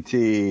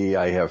AT&T,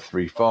 I have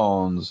 3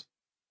 phones.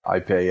 I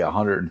pay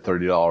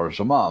 $130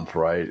 a month,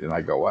 right? And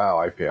I go, wow,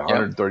 I pay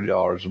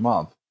 $130 a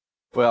month.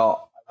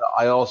 Well,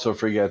 I also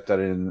forget that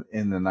in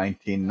the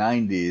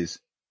 1990s,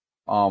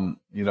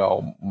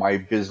 my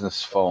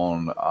business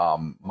phone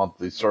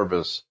monthly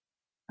service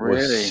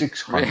was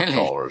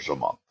 $600 a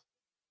month.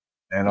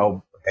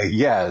 And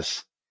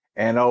yes,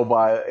 and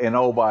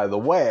by the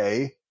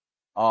way,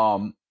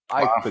 I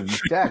couldn't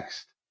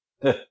text.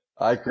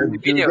 I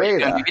couldn't do data. You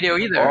couldn't do video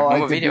either. All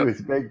I could do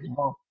is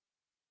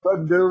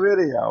couldn't do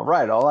video.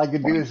 Right. All I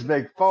could do is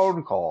make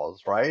phone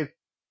calls. Right.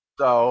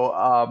 So,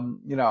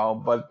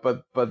 but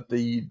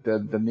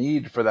the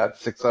need for that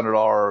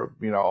 $600,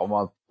 a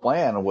month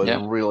plan was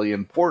really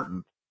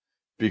important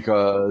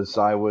because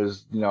I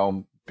was,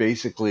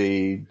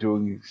 basically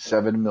doing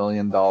 $7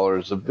 million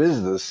of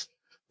business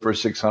for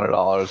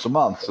 $600 a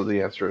month. So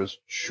the answer is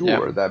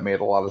sure. That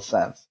made a lot of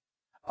sense.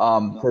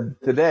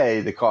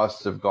 Today the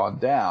costs have gone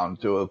down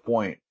to a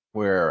point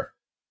where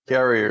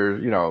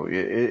carriers,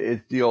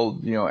 it's the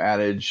old,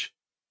 adage,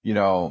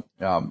 you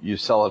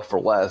sell it for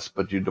less,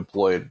 but you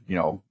deploy it,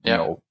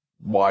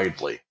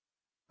 widely.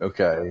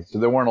 Okay. So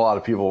there weren't a lot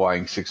of people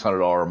buying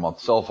 $600 a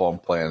month cell phone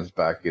plans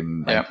back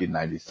in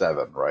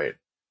 1997, right?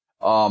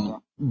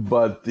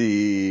 But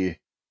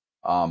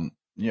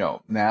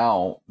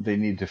now they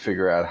need to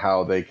figure out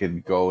how they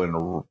can go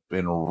and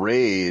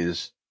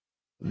raise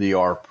the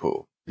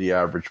ARPU, the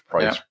average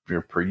price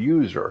per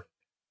user.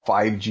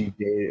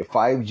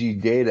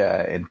 5G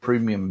data and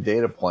premium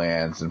data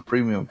plans and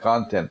premium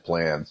content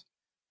plans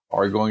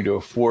are going to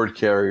afford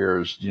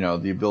carriers,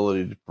 the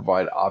ability to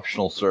provide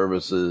optional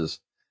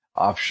services,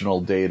 optional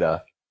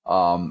data,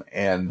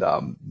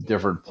 and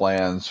different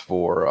plans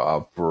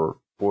for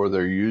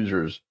their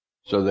users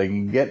so they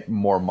can get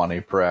more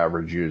money per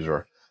average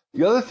user.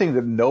 The other thing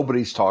that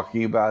nobody's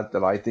talking about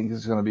that I think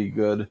is going to be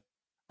good,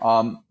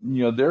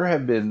 there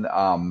have been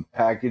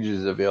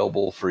packages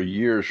available for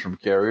years from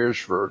carriers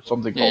for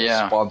something called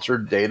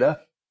sponsored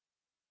data,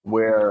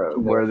 where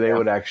they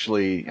would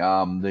actually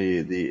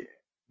the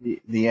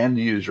end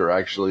user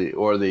actually,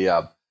 or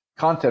the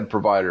content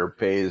provider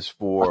pays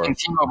for. I think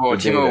T-Mobile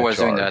was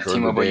doing that.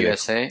 T-Mobile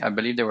USA, I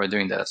believe they were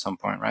doing that at some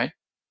point, right?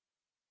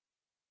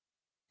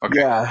 Okay.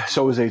 Yeah,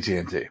 so was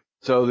AT&T.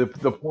 So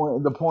the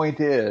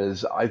point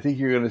is, I think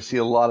you're going to see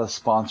a lot of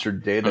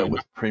sponsored data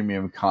with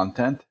premium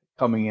content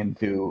coming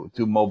into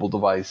mobile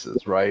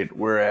devices, right?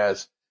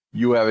 Whereas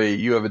you have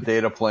a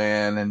data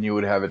plan and you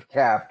would have it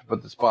capped,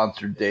 but the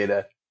sponsored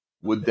data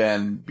would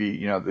then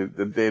be,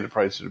 the data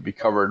prices would be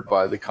covered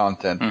by the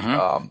content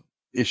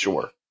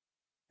issuer.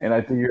 And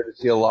I think you're going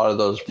to see a lot of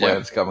those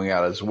plans coming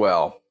out as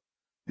well.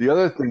 The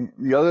other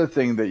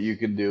thing that you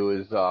can do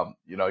is,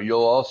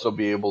 you'll also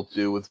be able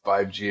to, with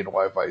 5G and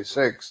Wi-Fi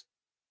 6,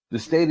 the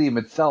stadium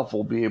itself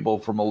will be able,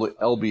 from a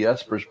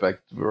LBS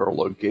perspective or a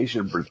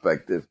location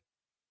perspective,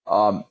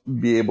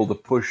 be able to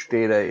push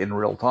data in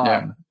real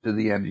time to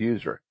the end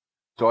user.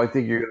 So I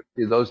think you're going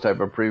to see those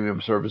type of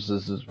premium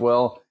services as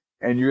well.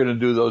 And you're going to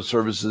do those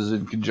services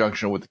in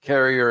conjunction with the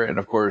carrier. And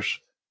of course,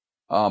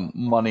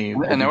 money.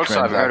 And also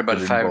I've heard about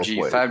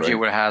 5G. 5G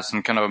will have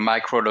some kind of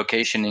micro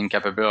locationing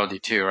capability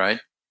too,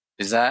 right?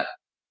 Is that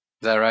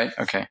right?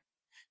 Okay.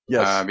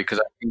 Yes. Because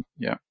I think,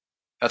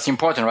 that's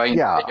important, right?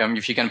 Yeah.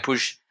 If you can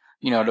push,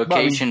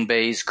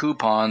 location-based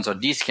coupons or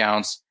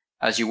discounts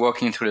as you're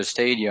walking through the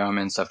stadium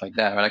and stuff like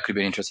that, that could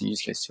be an interesting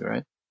use case too,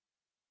 right?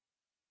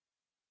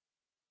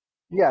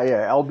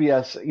 Yeah.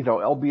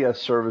 LBS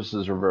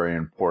services are very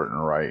important,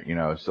 right?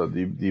 So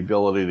the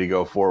ability to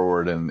go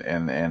forward and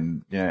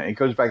it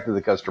goes back to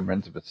the customer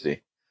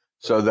intimacy.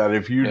 So that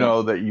if you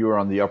know that you're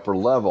on the upper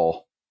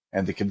level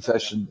and the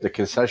concession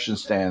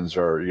stands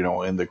are,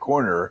 in the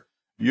corner,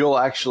 you'll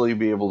actually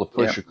be able to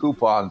push a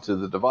coupon to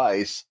the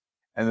device,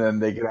 and then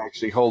they can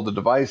actually hold the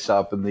device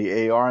up, and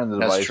the AR in the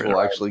device will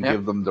actually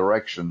give them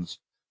directions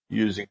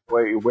using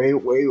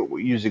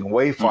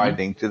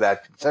wayfinding to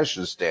that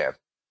concession stand.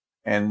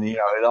 And,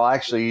 it'll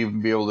actually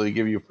even be able to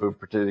give you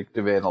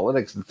predictive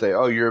analytics and say,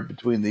 oh, you're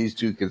between these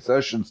two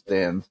concession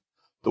stands.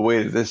 The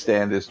way to this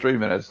stand is 3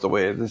 minutes. The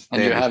way to this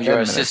stand is 10 minutes. And you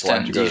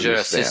have your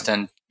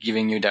assistant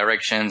giving you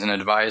directions and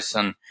advice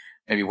on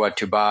maybe what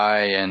to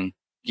buy and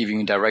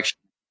giving you directions,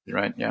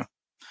 right? Yeah.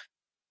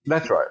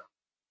 That's right.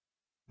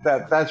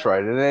 That's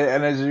right.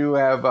 And as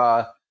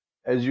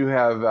you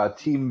have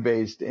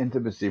team-based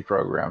intimacy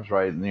programs,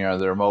 right? And,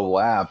 there are mobile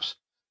apps.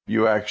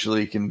 You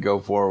actually can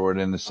go forward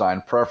and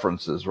assign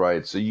preferences,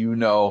 right? So,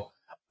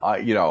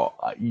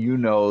 you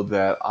know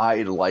that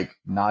I like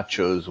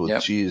nachos with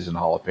Yep. cheese and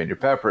jalapeno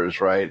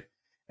peppers, right?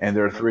 And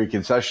there are three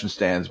concession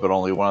stands, but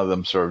only one of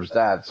them serves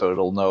that. So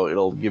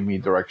it'll give me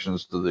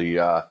directions to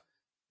the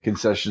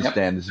concession Yep.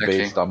 stands Exactly.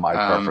 based on my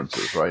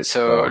preferences, right?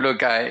 So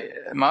look,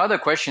 my other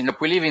question,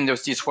 look, we live in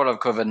this world of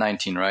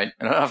COVID-19, right?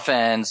 A lot of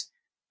fans,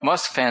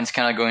 most fans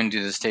cannot go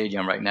into the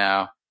stadium right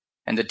now.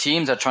 And the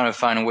teams are trying to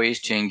find ways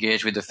to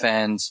engage with the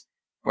fans,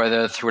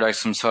 whether through like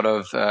some sort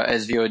of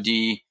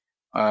SVOD,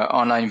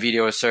 online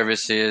video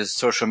services,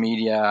 social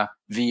media,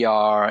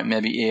 VR,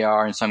 maybe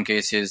AR in some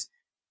cases.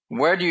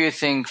 Where do you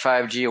think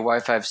 5G or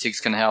Wi-Fi 6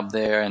 can help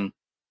there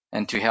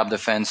and to help the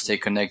fans stay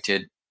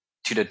connected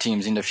to the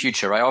teams in the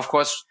future, right? Of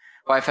course,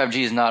 Wi-Fi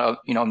is not,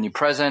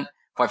 omnipresent.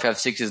 Wi-Fi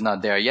 6 is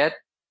not there yet.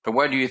 But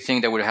where do you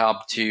think that would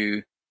help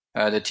to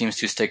the teams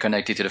to stay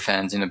connected to the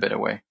fans in a better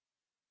way?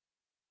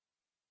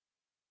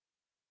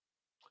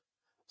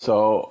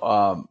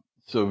 So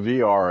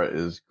VR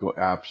is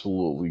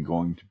absolutely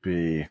going to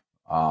be,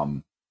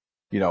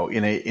 in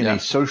a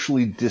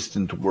socially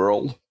distant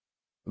world,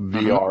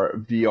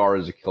 VR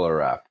is a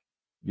killer app.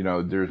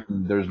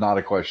 There's not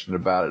a question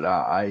about it.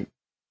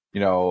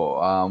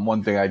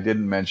 One thing I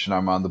didn't mention,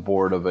 I'm on the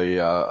board of a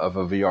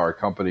VR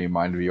company,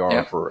 Mind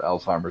VR, for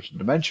Alzheimer's and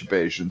dementia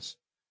patients.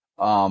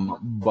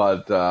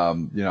 But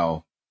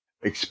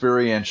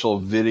experiential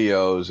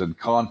videos and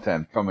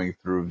content coming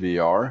through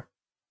VR,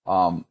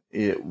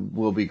 it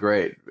will be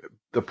great.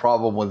 The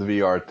problem with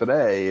VR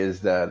today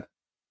is that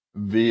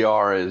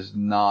VR is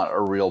not a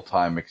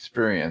real-time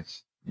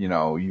experience.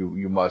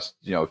 You must,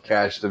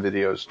 cache the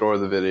video, store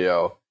the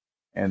video,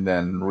 and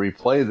then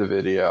replay the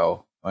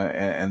video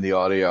and the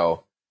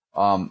audio.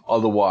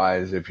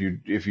 Otherwise, if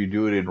you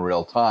do it in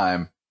real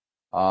time,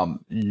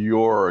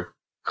 your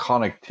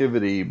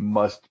connectivity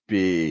must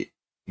be,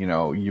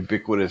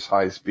 ubiquitous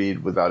high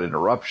speed without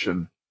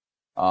interruption.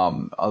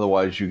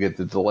 Otherwise you get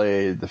the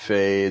delay, the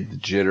fade, the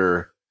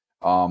jitter,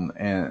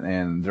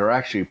 and there are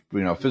actually,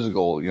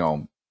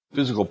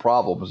 physical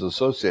problems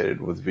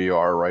associated with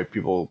VR, right?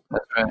 People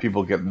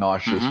get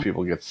nauseous,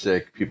 people get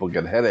sick, people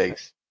get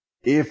headaches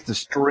if the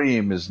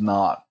stream is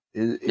not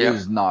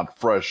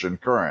fresh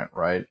and current,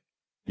 right?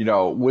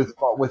 With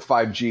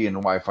 5G and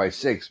Wi-Fi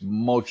 6,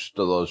 most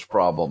of those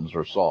problems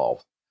are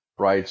solved,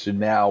 right? So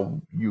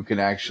now you can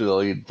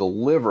actually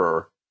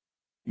deliver,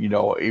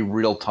 a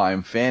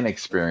real-time fan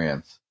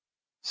experience.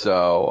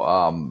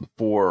 So,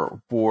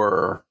 for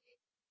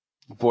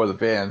the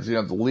fans,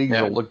 the leagues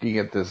are looking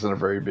at this in a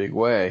very big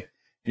way.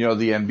 The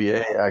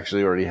NBA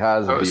actually already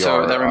has a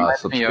So that VR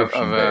reminds me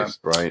subscription based,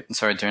 right?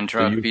 sorry to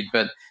interrupt, Pete,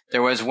 but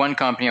there was one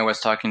company I was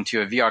talking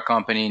to, a VR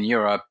company in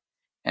Europe,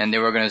 and they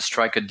were going to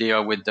strike a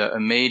deal with a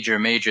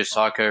major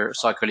soccer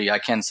league. I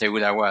can't say who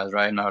that was,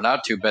 right? Not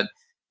allowed to, but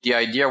the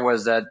idea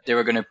was that they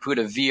were going to put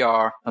a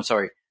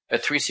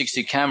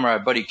 360 camera, a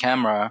body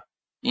camera,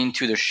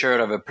 into the shirt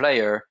of a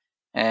player,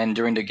 and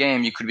during the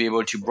game you could be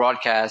able to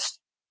broadcast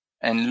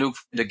and look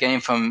the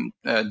game from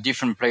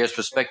different players'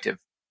 perspective,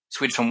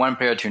 switch from one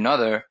player to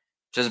another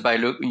just by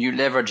you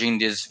leveraging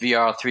this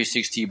VR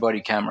 360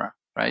 body camera,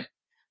 right?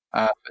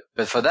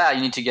 But for that,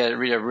 you need to get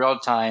rid of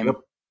real-time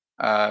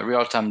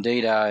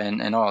data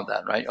and all of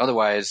that, right?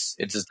 Otherwise,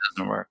 it just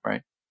doesn't work,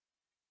 right?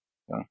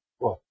 So.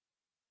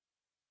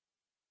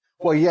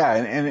 Well, yeah,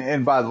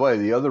 and by the way,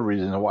 the other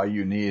reason why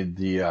you need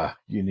the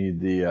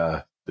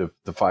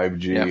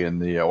 5G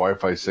and the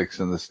Wi-Fi 6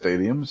 in the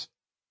stadiums,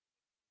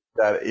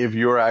 that if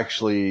you're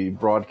actually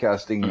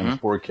broadcasting in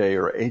 4K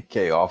or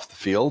 8K off the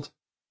field,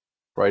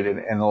 right,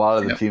 and a lot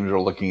of the teams are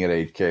looking at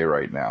 8K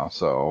right now,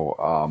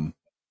 so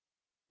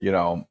you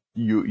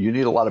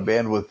need a lot of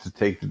bandwidth to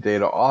take the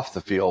data off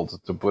the field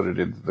to put it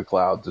into the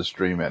cloud to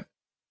stream it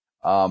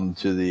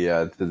to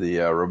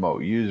the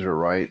remote user,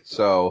 right?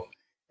 So.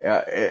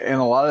 And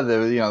a lot of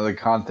the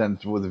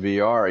content with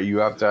VR, you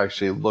have to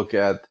actually look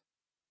at,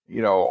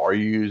 are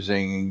you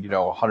using,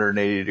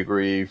 180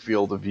 degree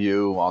field of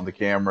view on the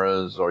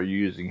cameras? Are you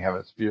using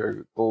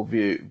hemispherical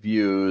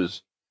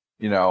views?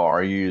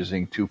 Are you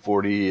using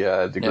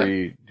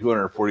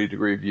 240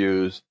 degree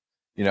views?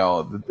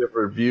 The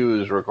different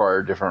views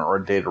require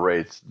different data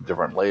rates,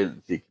 different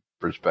latency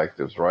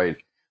perspectives, right?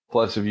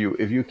 Plus, if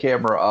you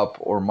camera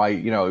up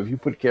if you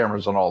put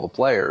cameras on all the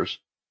players,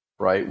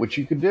 right, which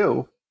you can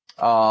do,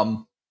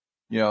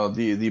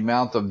 the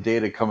amount of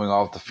data coming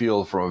off the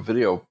field from a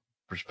video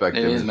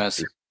perspective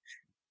is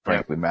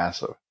frankly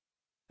massive.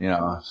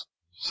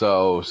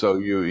 So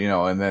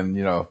and then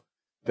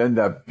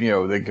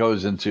that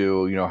goes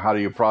into, how do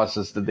you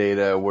process the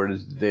data? Where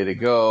does the data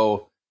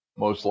go?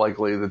 Most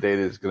likely the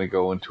data is going to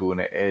go into an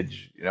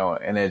edge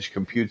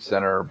compute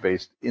center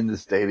based in the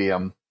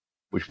stadium,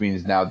 which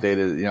means now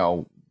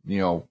data,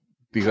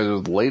 because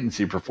of the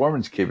latency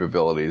performance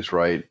capabilities,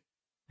 right?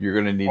 You're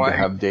going to need to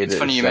have data. It's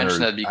funny you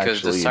mentioned that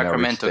because the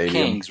Sacramento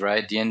Kings,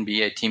 right, the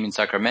NBA team in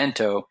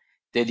Sacramento,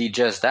 they did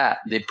just that.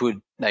 They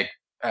put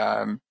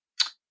data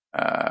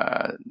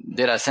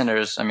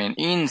centers,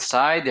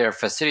 inside their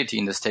facility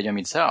in the stadium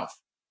itself.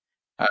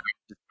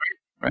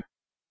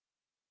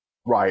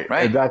 Right.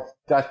 And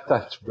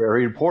that's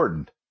very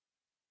important.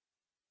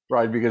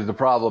 Right, because the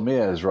problem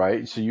is,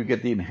 right, so you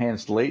get the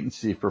enhanced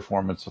latency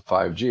performance of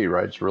 5G,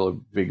 right? It's a really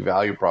big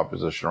value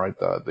proposition, right?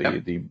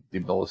 Yep. The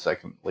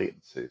millisecond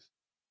latencies,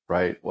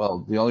 right?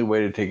 Well, the only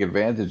way to take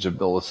advantage of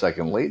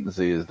millisecond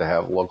latency is to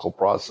have local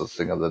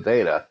processing of the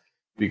data,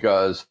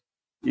 because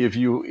if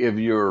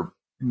you're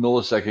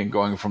millisecond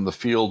going from the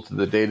field to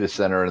the data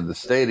center in the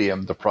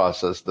stadium to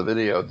process the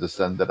video to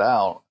send it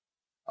out,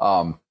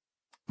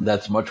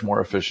 that's much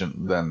more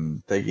efficient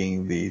than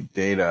taking the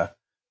data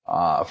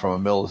from a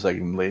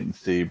millisecond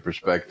latency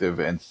perspective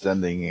and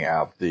sending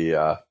out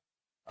the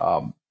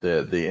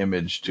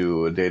image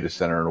to a data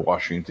center in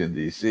Washington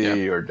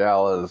D.C. or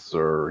Dallas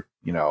or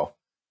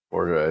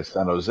or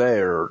San Jose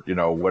or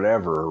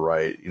whatever,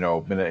 right?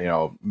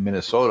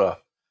 Minnesota,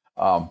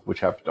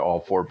 which happen to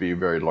all four be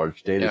very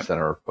large data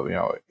center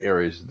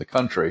areas in the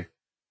country.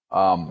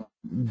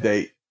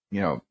 They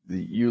you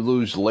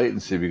lose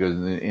latency because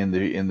in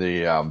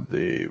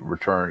the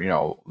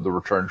return the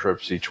return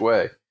trips each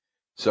way.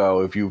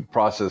 So if you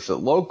process it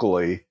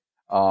locally,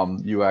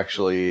 you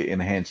actually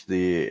enhance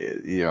the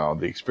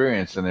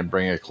experience and then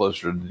bring it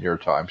closer to your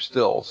time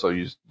still. So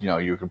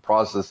you can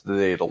process the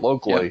data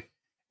locally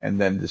and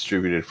then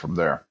distribute it from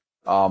there.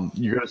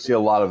 You're going to see a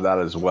lot of that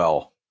as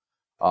well.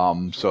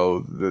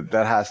 So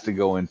that has to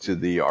go into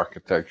the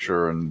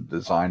architecture and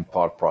design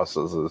thought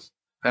processes.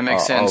 That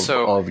makes sense.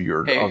 Of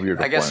your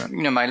deployment. I guess,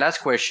 my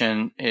last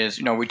question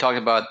is, we talked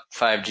about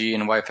 5G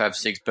and Wi-Fi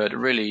 6, but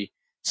really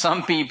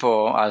some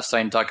people are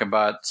starting to talk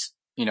about,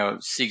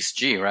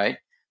 6G, right?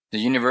 The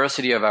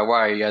University of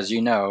Hawaii, as you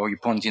know, you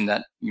mentioned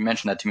that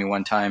to me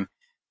one time.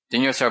 The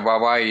University of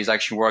Hawaii is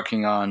actually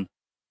working on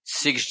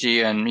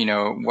 6G and,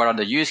 what are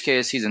the use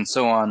cases and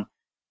so on.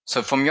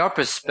 So from your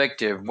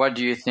perspective, what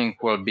do you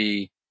think will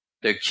be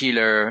the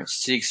killer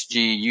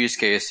 6G use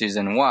cases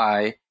and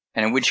why,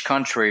 and which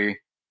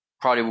country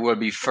probably will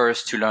be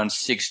first to learn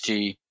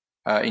 6G,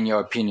 in your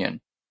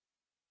opinion?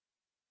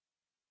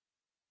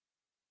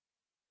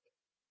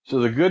 So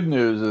the good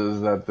news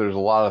is that there's a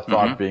lot of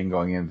thought being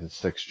going into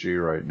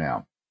 6G right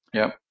now.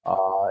 Yep.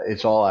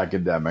 It's all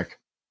academic.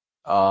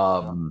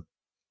 Several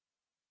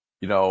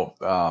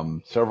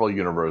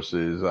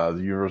universities,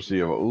 the University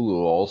of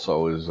Oulu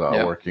also is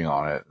working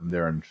on it.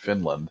 They're in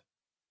Finland.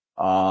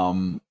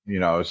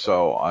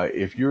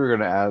 If you're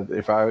going to add,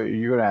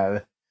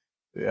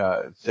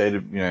 say to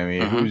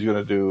who's going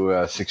to do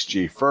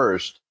 6G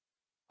first?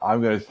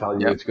 I'm going to tell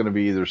you it's going to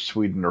be either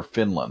Sweden or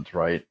Finland,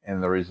 right?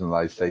 And the reason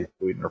I say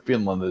Sweden or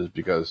Finland is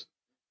because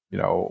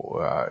Finland,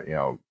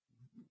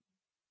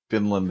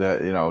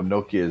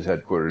 Nokia is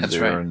headquartered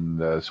there, right.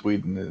 And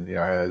Sweden,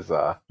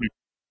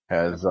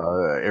 has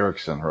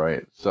Ericsson,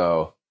 right?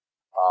 So,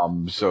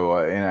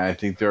 and I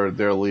think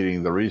they're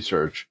leading the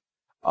research.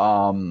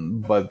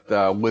 But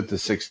with the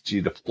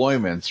 6G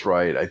deployments,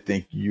 right? I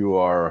think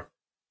you're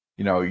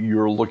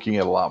looking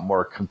at a lot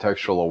more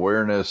contextual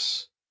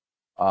awareness.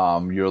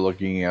 You're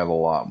looking at a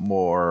lot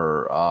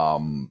more,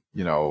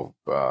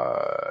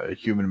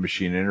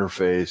 human-machine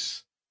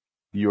interface.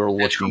 You're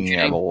looking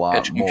at a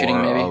lot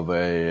more of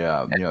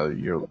a,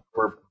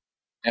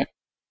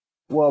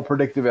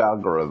 predictive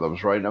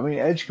algorithms, right? I mean,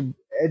 edge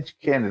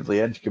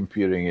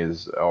computing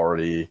is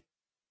already,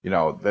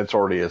 that's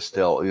already a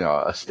staple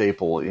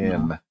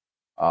in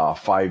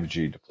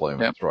 5G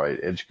deployments, right?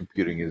 Edge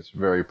computing is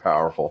very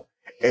powerful.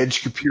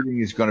 Edge computing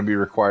is going to be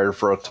required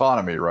for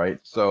autonomy, right?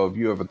 So if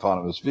you have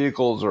autonomous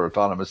vehicles or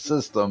autonomous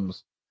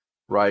systems,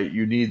 right,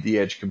 you need the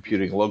edge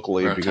computing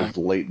locally because the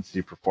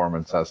latency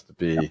performance has to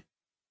be,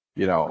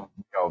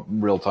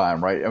 real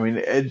time, right? I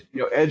mean,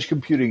 edge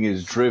computing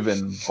is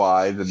driven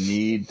by the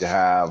need to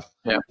have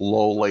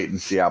low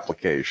latency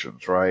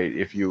applications, right?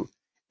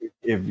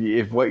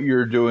 If what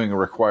you're doing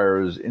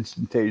requires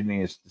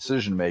instantaneous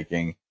decision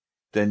making,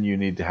 then you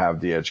need to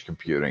have the edge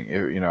computing,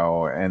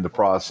 and the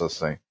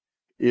processing.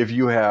 If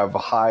you have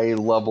high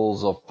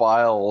levels of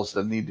files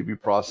that need to be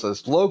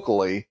processed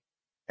locally,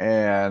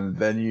 and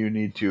then you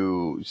need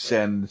to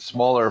send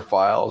smaller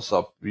files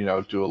up,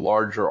 to a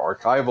larger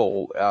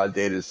archival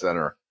data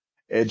center,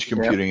 edge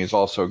computing is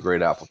also a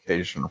great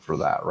application for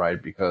that,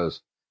 right?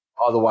 Because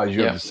otherwise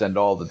you have to send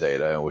all the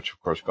data, which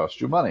of course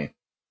costs you money.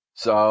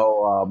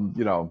 So,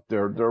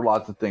 there are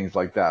lots of things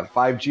like that.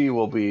 5G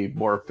will be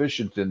more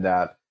efficient in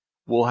that.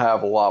 We'll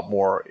have a lot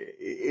more.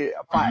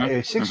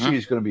 6G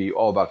is going to be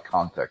all about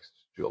context,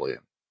 Julian.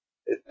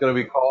 It's going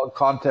to be called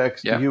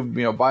context,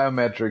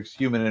 biometrics,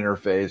 human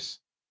interface,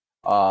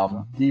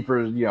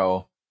 deeper,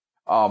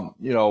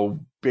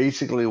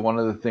 basically one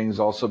of the things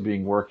also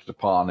being worked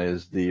upon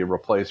is the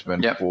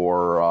replacement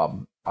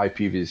for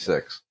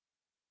IPv6,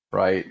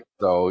 right?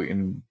 So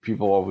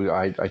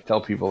I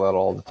tell people that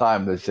all the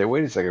time. They say,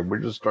 wait a second, we're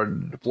just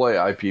starting to deploy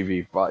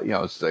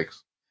IPv6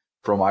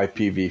 from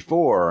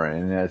IPv4.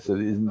 And I said,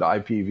 isn't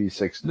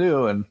IPv6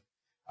 new? And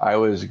I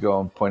always go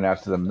and point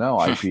out to them, no,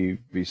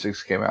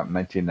 IPv6 came out in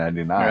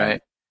 1999.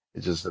 Right.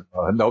 It's just that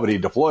nobody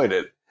deployed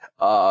it.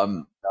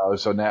 So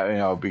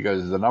now,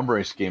 because the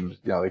numbering schemes,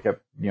 they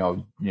kept,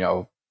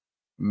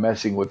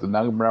 messing with the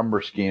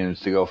number schemes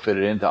to go fit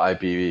it into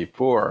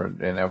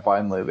IPv4, and then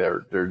finally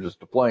they're just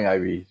deploying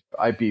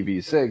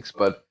IPv6.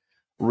 But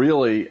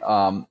really,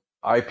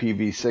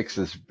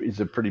 IPv6 is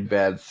a pretty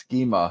bad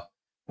schema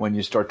when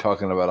you start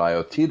talking about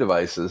IoT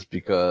devices,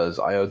 because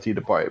IoT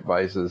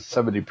devices,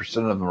 70%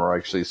 of them are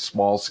actually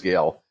small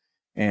scale,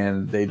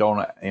 and they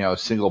don't,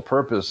 single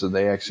purpose, and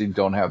they actually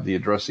don't have the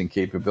addressing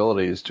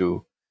capabilities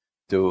to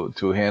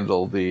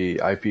handle the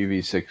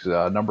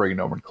IPv6 numbering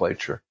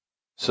nomenclature.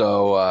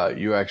 So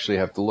you actually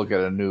have to look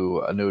at a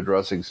new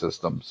addressing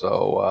system.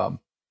 So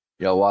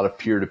a lot of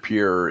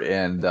peer-to-peer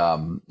and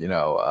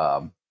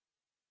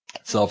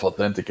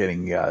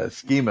self-authenticating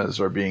schemas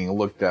are being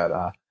looked at.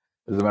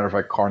 As a matter of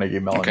fact, Carnegie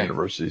Mellon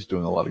University is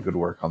doing a lot of good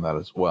work on that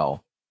as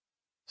well.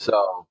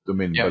 So I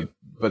mean,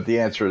 but the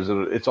answer is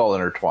that it's all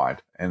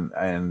intertwined,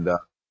 and the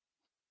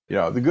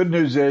good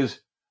news is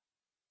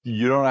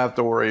you don't have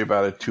to worry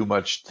about it too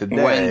much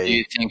today. When do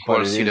you think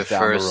we'll see the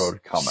first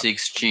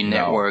 6G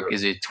network?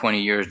 Is it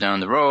 20 years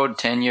down the road,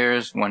 10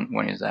 years? When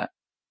is that?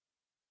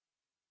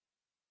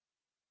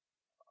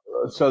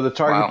 So the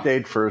target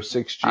date for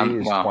 6G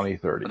is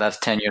 2030. That's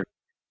 10 years.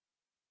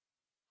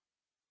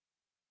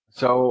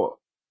 So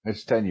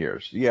it's 10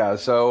 years. Yeah.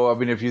 So, I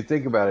mean, if you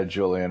think about it,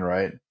 Julian,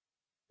 right?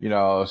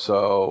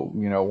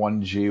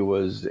 1G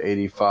was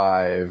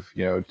 85,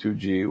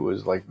 2G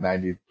was like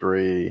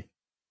 93.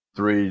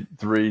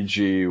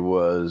 3G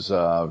was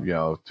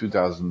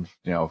 2000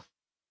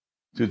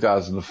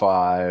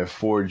 2005.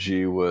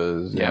 4G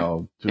was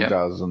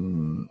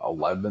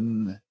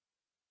 2011.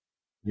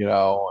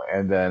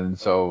 And then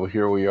so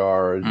here we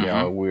are.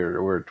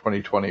 We're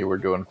 2020. We're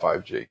doing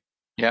 5G.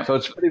 Yeah. So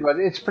it's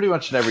pretty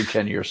much an every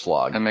 10-year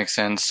slog. That makes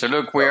sense. So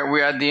look,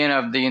 we're at the end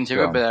of the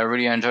interview, but I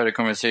really enjoyed the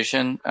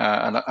conversation.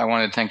 I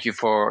want to thank you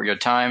for your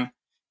time.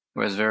 It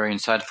was very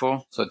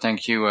insightful. So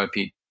thank you,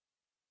 Pete.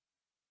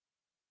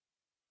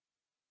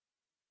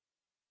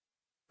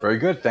 Very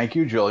good. Thank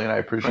you, Julian. I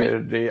appreciate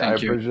it. I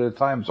appreciate the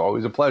time. It's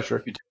always a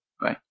pleasure. You too.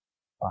 Bye.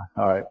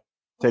 All right.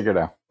 Take care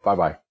now.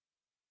 Bye-bye.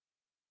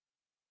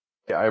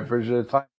 Yeah, I appreciate the time.